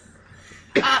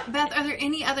 Yes. Beth, are there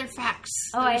any other facts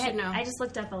Oh, that we I should know? just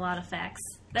looked up a lot of facts.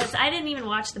 I didn't even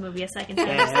watch the movie a second time.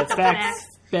 Yeah, Just looked it's up facts.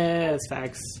 Best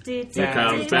facts. Here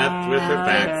comes Beth with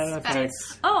her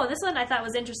facts. Oh, this one I thought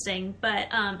was interesting. But,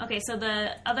 okay, so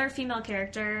the other female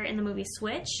character in the movie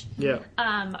Switch, Yeah.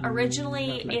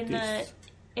 originally Not like this.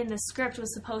 in the script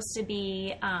was supposed to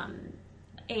be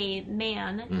a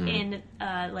man in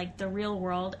like the real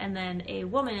world, and then a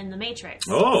woman in the Matrix.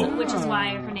 Oh. Which is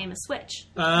why her name is Switch.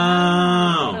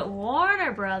 Oh. But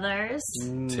Warner Brothers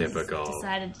Typical.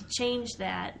 decided to change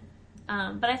that.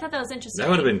 But I thought that was interesting. That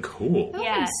would have been cool. That would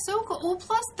Yeah. have been so cool. Well,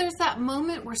 plus there's that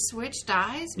moment where Switch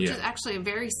dies, which Yeah. is actually a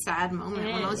very sad moment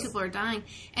It when those is. people are dying.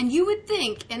 And you would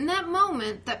think in that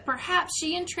moment that perhaps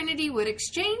she and Trinity would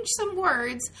exchange some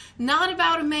words, not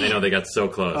about a man. I know, they got so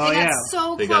close. Oh, They got yeah.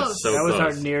 so They got close. so That was our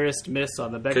close. nearest miss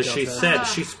on the Bechdel Because she test. said,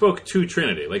 she spoke to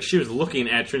Trinity. Like, she was looking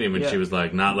at Trinity when Yeah. she was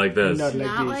like, not like this. Not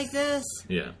Not like this.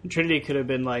 Yeah. Trinity could have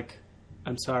been like,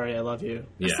 I'm sorry, I love you.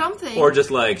 Yeah. Something. Or just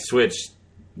like, switch.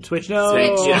 Switch no.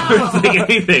 Switch, Yeah, like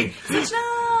anything.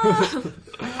 No!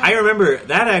 I remember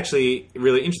that actually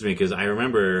really interested me because I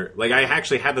remember, like, I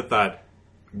actually had the thought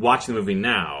watching the movie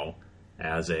now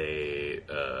as a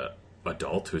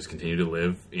adult who's continued to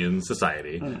live in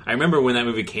society. I remember when that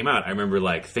movie came out. I remember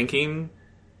like thinking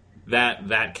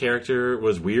that character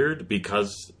was weird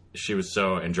because she was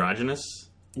so androgynous.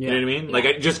 You know what I mean? Like,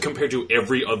 I just compared to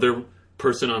every other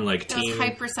person on like That was team.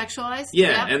 hypersexualized.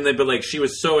 Yeah, Yep. and then but like she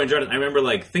was so androgynous. I remember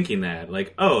like thinking that,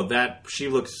 like, oh, that she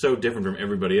looks so different from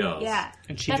everybody else. Yeah.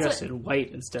 And she That's dressed what- in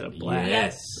white instead of black.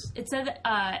 Yes. It said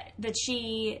that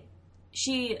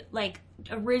she like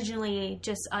originally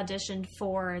just auditioned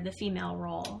for the female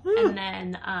role, and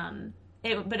then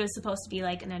but it was supposed to be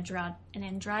like an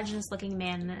androgynous looking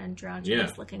man and an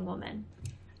androgynous looking woman.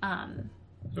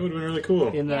 That would have been really cool.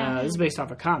 In the, Yeah. This is based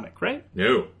off a comic, right?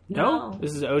 No. No? No.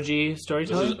 This is OG This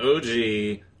storytelling? is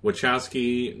OG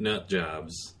Wachowski nut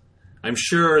jobs. I'm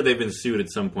sure they've been sued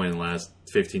at some point in the last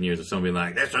 15 years of someone being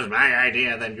like, this was my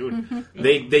idea. Then you...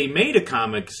 They made a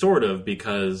comic, sort of,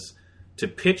 because to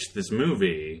pitch this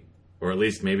movie, or at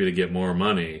least maybe to get more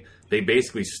money, they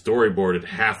basically storyboarded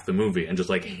half the movie and just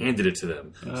like handed it to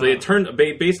them. So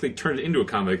they basically turned it into a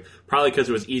comic, probably because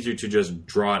it was easier to just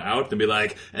draw it out than be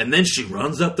like, and then she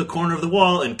runs up the corner of the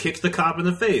wall and kicks the cop in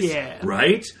the face. Yeah.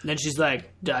 Right? And then she's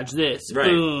like, dodge this. Right.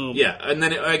 Boom. Yeah, and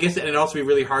then I guess it'd also be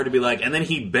really hard to be like, and then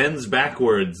he bends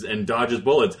backwards and dodges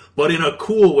bullets, but in a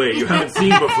cool way you haven't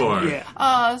seen before.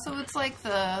 Yeah. So it's like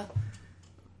the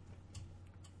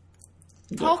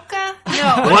polka?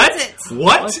 No, What? is it?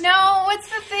 What? No, what's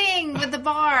the thing with the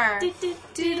bar?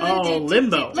 Oh,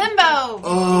 Limbo. Limbo.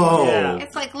 Oh. Yeah.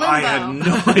 It's like Limbo. I had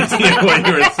no idea what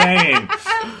you were saying.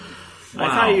 I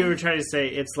thought you were trying to say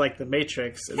it's like the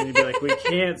Matrix, and then you'd be like, we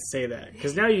can't say that.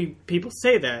 Because now people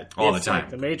say that. All it's the time. like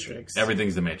the Matrix.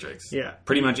 Everything's the Matrix. Yeah.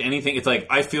 Pretty much anything. It's like,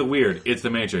 I feel weird. It's the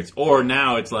Matrix. Or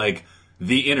now it's like,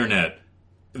 the internet.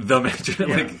 The Matrix.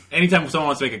 Like, anytime someone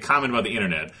wants to make a comment about the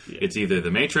internet, it's either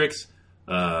the Matrix,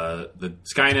 the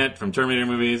Skynet from Terminator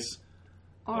movies,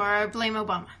 Or blame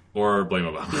Obama. or blame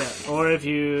Obama. Yeah. Or if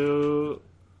you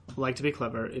like to be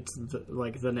clever, it's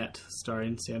like The Net,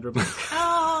 starring Sandra Bullock.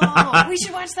 Oh, we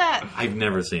should watch that. I've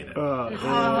never seen it.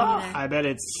 I bet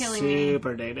it's Killing me.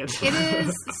 super dated. It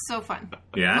is so fun.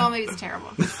 Yeah? Well, maybe it's terrible.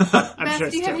 I'm Beth, sure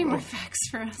do you it's have any terrible. more facts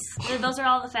for us? Those are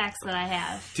all the facts that I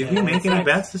have. Did we make any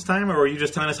bets this time, or were you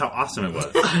just telling us how awesome it was?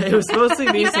 It was supposed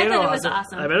to be You bet Sandra that it was Bullock.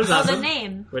 awesome. I bet it was Oh, awesome. the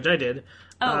name. Which I did.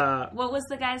 Oh, what was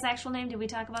the guy's actual name? Did we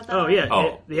talk about that? Oh, yeah.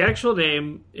 Oh. The actual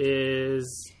name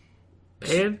is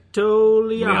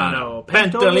Pantoliano.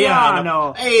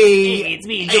 Pantoliano. Hey, It's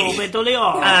me, Joe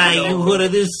Pantoliano. you heard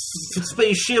of this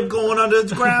spaceship going under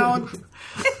the ground?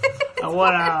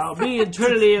 Me and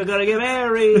Trinity are gonna get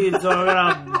married, so I'm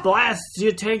gonna blast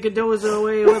your tank and dozer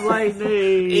away with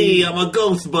lightning. Hey, I'm a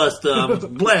Ghostbuster.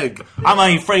 I'm Bleg. I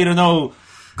ain't afraid of no...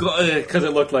 Because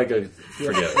it looked like a...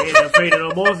 Forget it. Ain't afraid of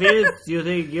no Morpheus. You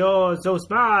think you're so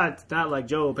smart. Not like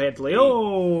Joe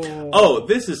Pantoliano. Oh,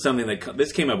 this is something that...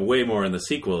 This came up way more in the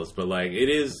sequels, but, like, it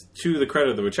is, to the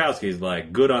credit of the Wachowskis,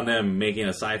 like, good on them making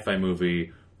a sci-fi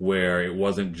movie where it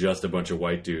wasn't just a bunch of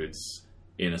white dudes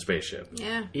in a spaceship.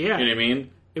 Yeah. Yeah. You know what I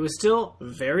mean? It was still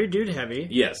very dude heavy.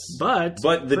 Yes. But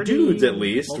the pretty dudes, at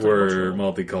least, were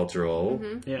multicultural.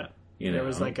 multicultural. Yeah. You There know.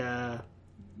 was like a...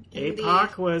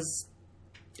 APOC was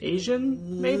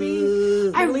Asian,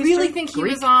 maybe? I Middle really Eastern? think he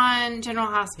Greek? was on General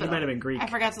Hospital. He might have been Greek. I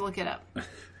forgot to look it up.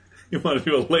 You want to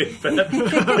do a late bet?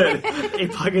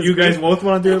 APOC is You guys Greek. both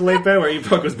want to do a late bet where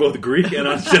Epoch was both Greek and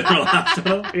on General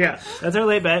Hospital? Yeah, that's our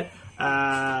late bet.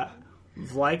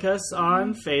 Like us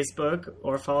on Facebook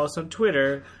or follow us on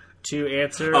Twitter to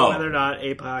answer Oh. whether or not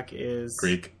APOC is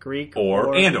Greek.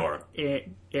 or And or.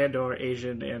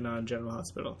 Asian and on General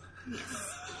Hospital.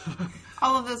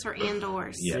 All of those were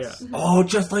Andors. Yes. Yeah. Oh,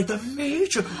 just like the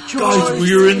Matrix. Guys,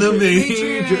 we're in the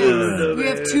Matrix. We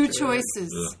have two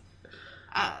choices.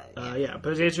 Yeah,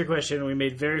 but to answer your question, we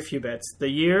made very few bets. The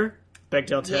year,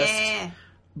 Bechdel test, Yeah.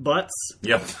 butts,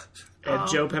 Yep. and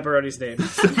Joe Pepperoni's name.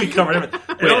 We covered everything.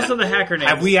 And also the hacker name.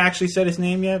 Have we actually said his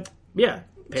name yet? Yeah.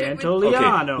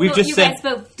 Pantoliano. Okay, we've just you said. guys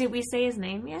both, did we say his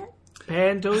name yet?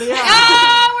 Pantoliano.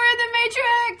 Ah, we're in the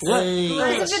Matrix! What?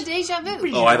 This is a deja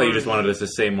vu. Oh, I thought you just wanted us to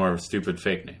say more stupid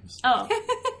fake names. Oh,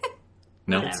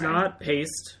 No. It's not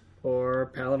Haste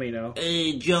or Palomino.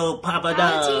 Hey, Joe Papa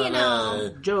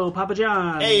Valentino. Joe Papa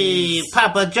John. Hey,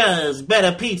 Papa John's,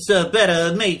 better pizza,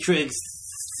 better Matrix.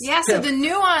 Yeah, so the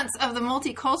nuance of the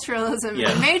multiculturalism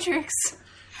Yeah. in Matrix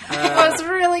was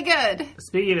really good.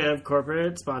 Speaking of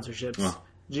corporate sponsorships, Oh.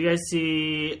 did you guys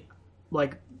see,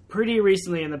 like, pretty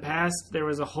recently in the past, there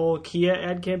was a whole Kia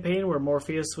ad campaign where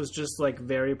Morpheus was just, like,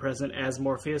 very present as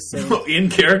Morpheus saying, In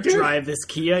character? drive this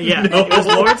Kia? Yeah, it was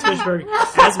Lawrence Fishburne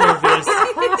as Morpheus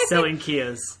selling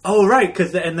Kias. Oh, right.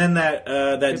 And then that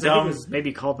I think it dumb. was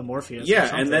maybe called the Morpheus. or Yeah,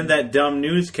 something. and then that dumb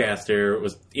newscaster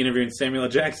was interviewing Samuel L.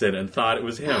 Jackson and thought it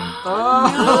was him.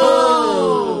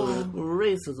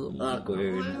 Racism.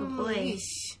 Awkward. boy.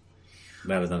 Eesh.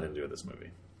 That has nothing to do with this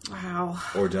movie. Wow.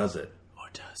 Or does it? Or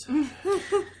does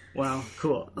it? Wow,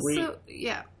 cool. So,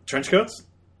 yeah. Trench coats?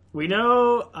 We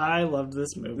know I loved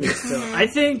this movie. So I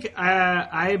think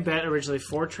I bet originally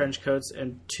 4 trench coats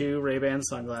and 2 Ray-Ban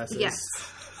sunglasses. Yes.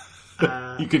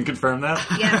 You can confirm that?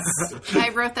 Yes. I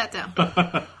wrote that down.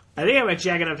 I think I might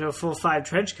jack it up to a full 5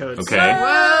 trench coats. Okay.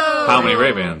 Whoa. How many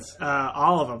Ray-Bans?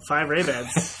 All of them. 5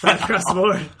 Ray-Bans. 5 across the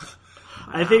board.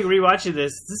 I think rewatching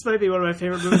this might be one of my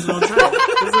favorite movies of all time.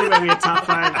 This might be a top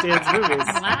 5 dance movies.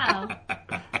 Wow.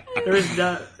 There was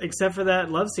not, except for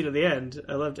that love scene at the end.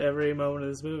 I loved every moment of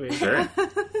this movie. Sure.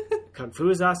 Kung Fu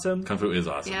is awesome. Kung Fu is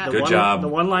awesome. Yeah. Good The job. the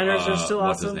one-liners are still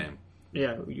What's awesome. his name?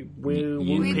 Yeah, Wu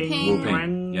Yin- Ping. Wu Ping.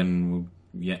 Wen- Yen-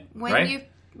 yeah. Right?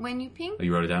 When you ping? Oh,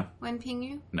 you wrote it down? When ping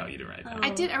you? No, you didn't write it down. I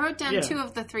did. I wrote down Yeah. 2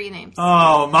 of the 3 names.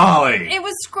 Oh, Molly! It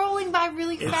was scrolling by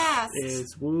really fast.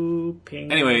 Is Wu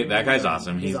Ping. Anyway, that guy's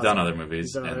awesome. He's awesome. done other movies,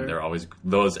 He's done other- and they're always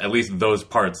those. At least those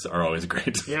parts are always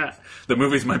great. Yeah. The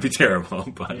movies might be terrible,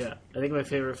 but Yeah, I think my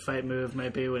favorite fight move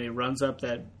might be when he runs up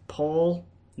that pole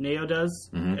Neo does,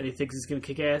 Mm-hmm. and he thinks he's going to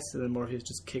kick ass, and then Morpheus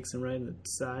just kicks him right in the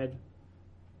side.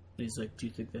 And he's like, "Do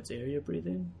you think that's air you're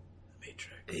breathing?"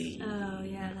 Matrix. Oh,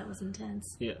 yeah, that was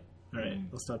intense. Yeah. All right,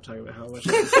 I'll stop talking about how much.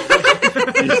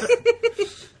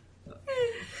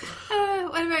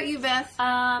 What about you, Beth?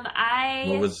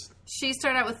 what was? She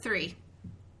started out with 3.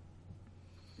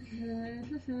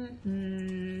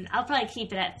 I'll probably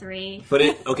keep it at 3. But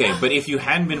if you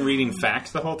hadn't been reading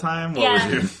facts the whole time, what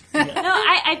Yeah. was your? No,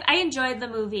 I enjoyed the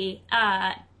movie.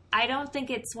 I don't think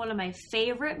it's one of my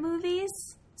favorite movies,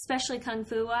 especially Kung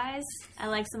Fu wise. I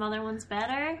like some other ones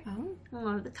better.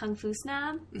 Oh. The Kung Fu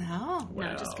Snob. No.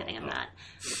 No, just kidding. I'm not.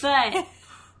 But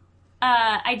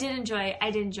I did enjoy it.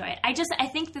 I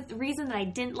think that the reason that I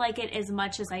didn't like it as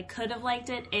much as I could have liked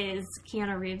it is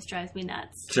Keanu Reeves drives me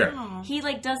nuts. Sure. He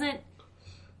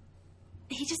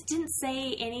he just didn't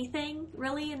say anything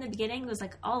really in the beginning. It was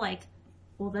like,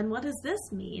 well, then what does this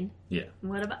mean? Yeah.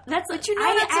 What about that's like you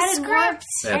know that's a added script.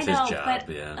 That's I his know, job, but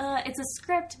yeah. it's a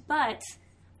script, but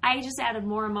I just added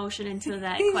more emotion into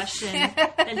that question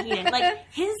than he did. Like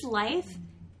his life,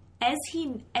 as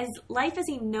he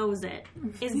knows it,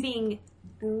 is being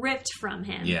ripped from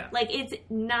him. Yeah. Like it's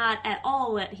not at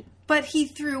all what. But he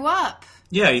threw up.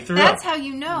 Yeah, he threw That's up. how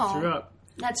you know. Threw up.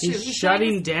 That's true. He's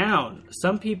shutting down.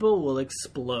 Some people will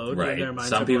explode when their Right. minds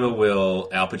Some are people blown. will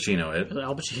Al Pacino it.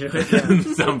 Al Pacino.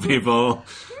 Yeah. Some people.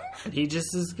 And he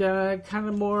just is gonna kind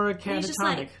of more And he's just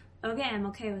catatonic. like, okay, I'm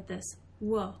okay with this.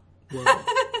 Whoa.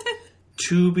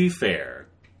 To be fair,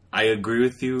 I agree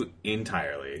with you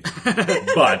entirely.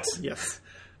 But Yes.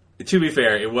 to be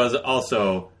fair, it was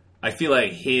also. I feel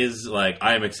like his I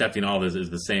am accepting all this is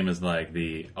the same as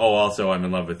also I'm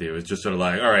in love with you. It's just sort of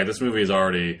like, all right, this movie is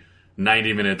already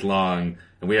 90 minutes long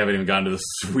and we haven't even gotten to the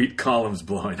sweet columns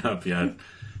blowing up yet.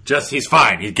 Just he's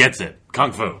fine, he gets it,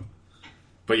 kung fu.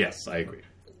 But yes, I agree.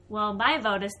 Well, my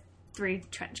vote is 3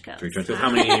 trench coats. How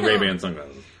many Ray-Ban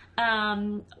sunglasses?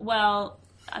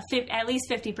 At least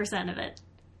 50% of it,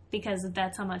 because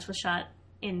that's how much was shot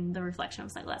in the reflection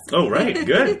of sunglasses. Oh, right,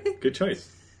 good choice.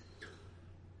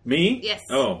 Me? Yes.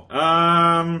 Oh,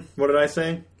 what did I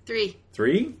say? 3.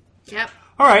 3? Yep.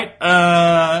 All right.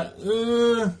 I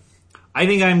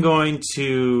think I'm going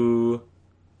to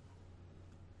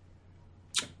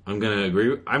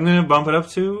agree. I'm going to bump it up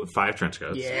to 5 trench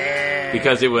coats. Yeah.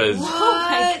 Because it was. Oh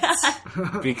my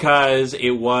god! Because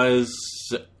it was.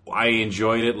 I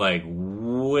enjoyed it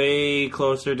way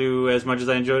closer to as much as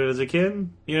I enjoyed it as a kid.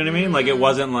 You know what I mean? Like, it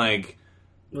wasn't like...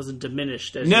 It wasn't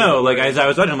diminished. As No, you like, were. as I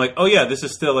was watching, I'm like, oh yeah, this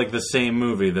is still, like, the same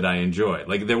movie that I enjoyed.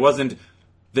 Like, there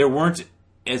weren't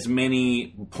as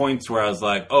many points where I was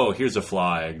like, oh, here's a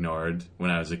flaw I ignored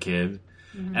when I was a kid.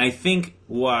 And I think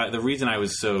the reason I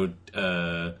was so,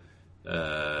 I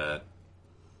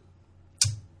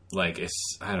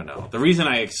don't know. The reason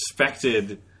I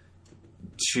expected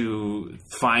to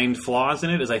find flaws in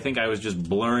it is I think I was just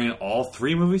blurring all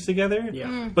three movies together.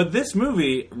 Yeah. But this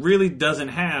movie really doesn't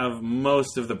have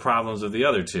most of the problems of the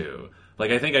other two.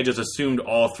 Like, I think I just assumed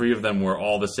all three of them were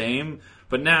all the same.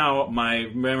 But now, my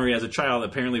memory as a child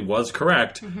apparently was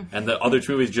correct, and the other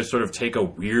two movies just sort of take a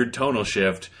weird tonal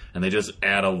shift, and they just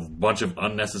add a bunch of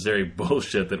unnecessary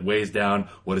bullshit that weighs down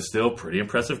what is still pretty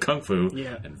impressive kung fu,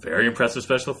 and very impressive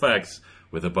special effects,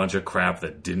 with a bunch of crap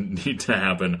that didn't need to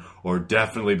happen, or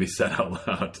definitely be said out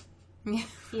loud.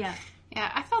 Yeah.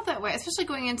 Yeah, I felt that way, especially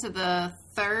going into the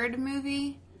third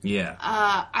movie. Yeah.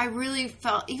 I really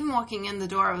felt, even walking in the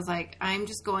door, I was like, I'm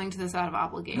just going to this out of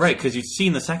obligation. Right, because you'd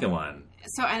seen the second one.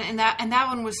 So and that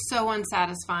one was so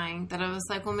unsatisfying that I was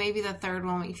like, well, maybe the third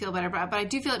one will make you feel better. But I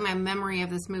do feel like my memory of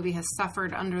this movie has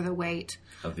suffered under the weight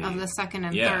of the second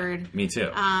and third. Me too.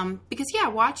 Because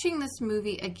watching this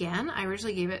movie again, I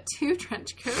originally gave it 2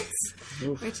 trench coats,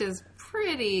 which is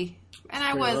pretty. And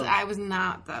I was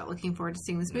not that looking forward to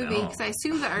seeing this movie because I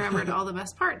assumed that I remembered all the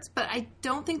best parts, but I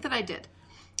don't think that I did.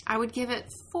 I would give it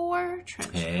 4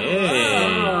 trench coats.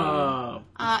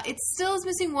 It still is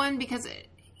missing one because,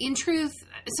 in truth,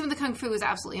 some of the kung fu is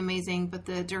absolutely amazing, but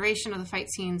the duration of the fight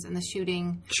scenes and the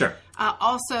shooting, Sure.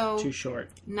 also Too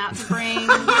short. not to bring.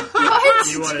 What?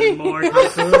 You wanted more kung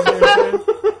fu?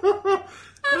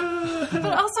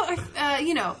 But also,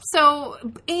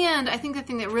 and I think the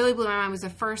thing that really blew my mind was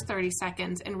the first 30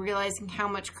 seconds and realizing how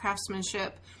much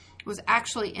craftsmanship was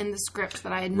actually in the script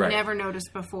that I had never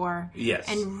noticed before. Yes.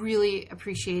 And really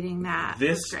appreciating that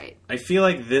was great. I feel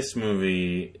like this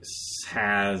movie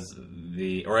has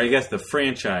the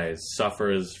franchise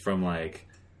suffers from, like,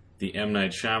 the M.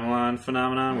 Night Shyamalan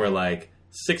phenomenon where, like,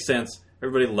 Sixth Sense,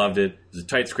 everybody loved it. It was a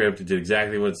tight script. It did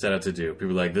exactly what it set out to do. People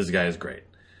were like, this guy is great.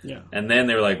 Yeah. And then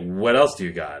they were like, what else do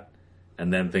you got?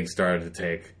 And then things started to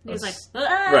take... He's like,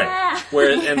 right.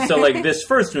 And so, like, this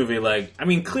first movie, like, I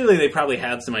mean, clearly they probably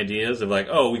had some ideas of, like,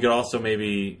 oh, we could also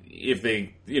maybe, if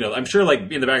they, I'm sure,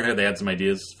 like, in the back of their head they had some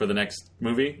ideas for the next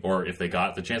movie, or if they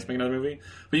got the chance to make another movie.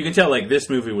 But you can tell, like, this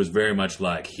movie was very much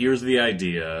like, here's the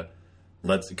idea,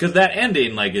 because that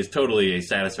ending, like, is totally a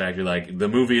satisfactory, like, the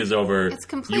movie is over. It's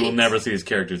complete. You will never see these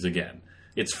characters again.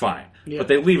 It's fine. Yeah. But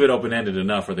they leave it open-ended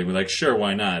enough where they were like, sure,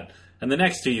 why not? And the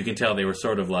next two, you can tell they were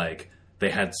sort of like, they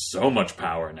had so much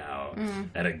power now,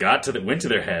 and it went to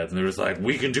their heads, and they were just like,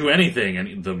 we can do anything.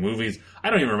 And the movies, I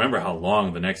don't even remember how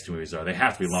long the next two movies are. They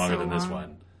have to be longer than this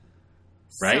one.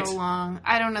 Right? So long.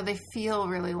 I don't know. They feel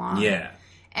really long. Yeah.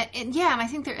 And I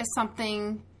think there is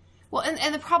something... Well,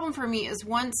 and the problem for me is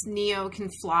once Neo can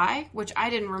fly, which I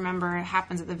didn't remember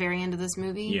happens at the very end of this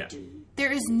movie,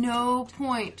 there is no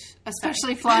point,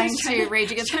 especially flying to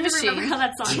Rage Against the Machine. Remember how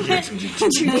that song went.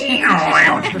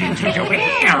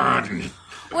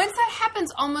 Once that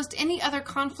happens, almost any other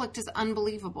conflict is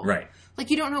unbelievable. Right. Like,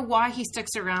 you don't know why he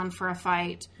sticks around for a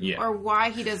fight or why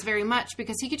he does very much,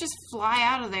 because he could just fly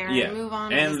out of there and move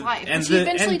on with his life, which he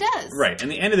eventually does. Right. And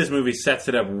the end of this movie sets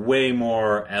it up way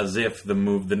more as if the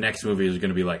next movie is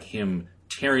going to be like him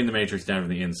tearing the Matrix down from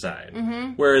the inside.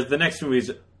 Mm-hmm. Whereas the next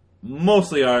movies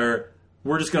mostly are,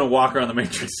 we're just going to walk around the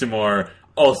Matrix some more.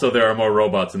 Also, there are more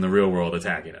robots in the real world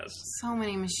attacking us. So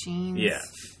many machines. Yeah.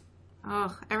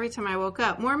 Oh, every time I woke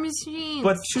up, more machines.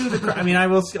 But I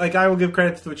will give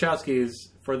credit to the Wachowskis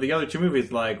for the other two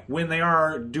movies. Like, when they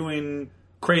are doing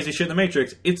crazy shit in the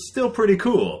Matrix, it's still pretty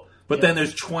cool. But then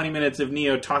there's 20 minutes of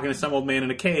Neo talking to some old man in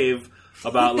a cave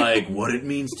about, like, what it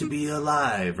means to be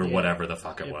alive, or whatever the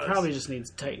fuck it was. It probably just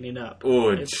needs tightening up. Oh,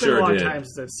 it it's sure been a long did. time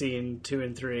since I've seen 2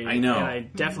 and 3. I know. And I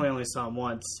definitely only saw them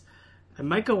once. I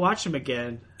might go watch them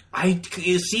again.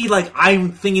 You see, like,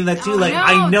 I'm thinking that too. Oh, like, no,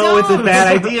 I know it's a don't.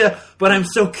 bad idea, but I'm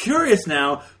so curious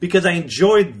now because I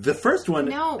enjoyed the first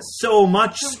one so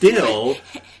much still.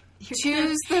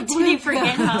 Choose the Did blue you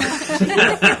forget pill.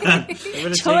 how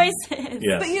much choices?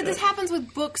 Yes. But this happens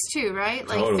with books too, right?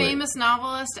 Like Totally. famous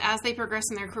novelists, as they progress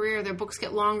in their career, their books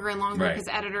get longer and longer Right. because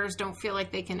editors don't feel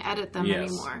like they can edit them Yes.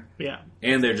 anymore. Yeah.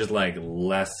 And they're just, like,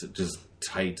 less just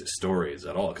tight stories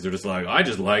at all because they're just like, I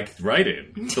just like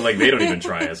writing. So, like, they don't even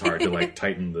try as hard to, like,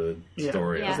 tighten the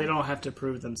story. Yeah. Because they don't have to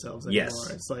prove themselves anymore.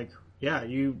 Yes. It's like, yeah,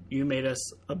 you made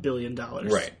us $1 billion.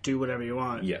 Right. Do whatever you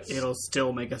want. Yes. It'll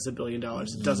still make us $1 billion.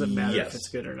 It doesn't matter Yes. if it's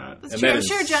good or not. That's And true. that I'm is-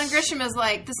 sure John Grisham is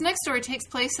like, this next story takes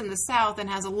place in the South and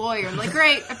has a lawyer. I'm like,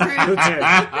 great, approved. Okay,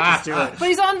 let's do it. But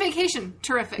he's on vacation.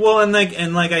 Terrific. Well,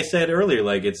 and like I said earlier,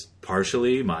 like it's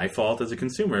partially my fault as a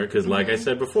consumer because, like I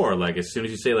said before, like as soon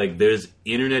as you say like there's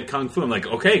internet kung fu, I'm like,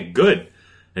 okay, good.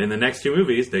 And in the next two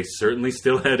movies, they certainly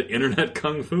still had internet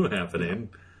kung fu happening,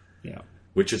 Yeah.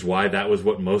 which is why that was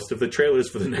what most of the trailers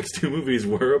for the next two movies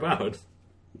were about.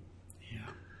 Yeah.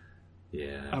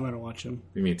 Yeah, I'm going to watch him.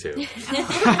 me too.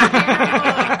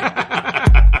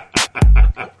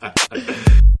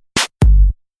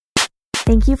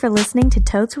 Thank you for listening to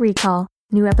Totes Recall.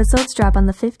 New episodes drop on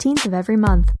the 15th of every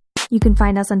month. You can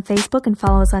find us on Facebook and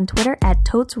follow us on Twitter at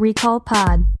Totes Recall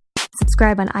Pod.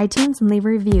 Subscribe on iTunes and leave a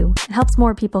review. It helps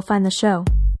more people find the show.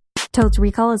 Totes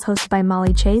Recall is hosted by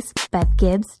Molly Chase, Beth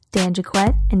Gibbs, Dan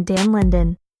Jaquette, and Dan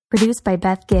Linden. Produced by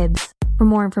Beth Gibbs. For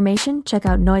more information, check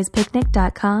out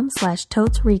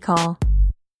noisepicnic.com/totesrecall.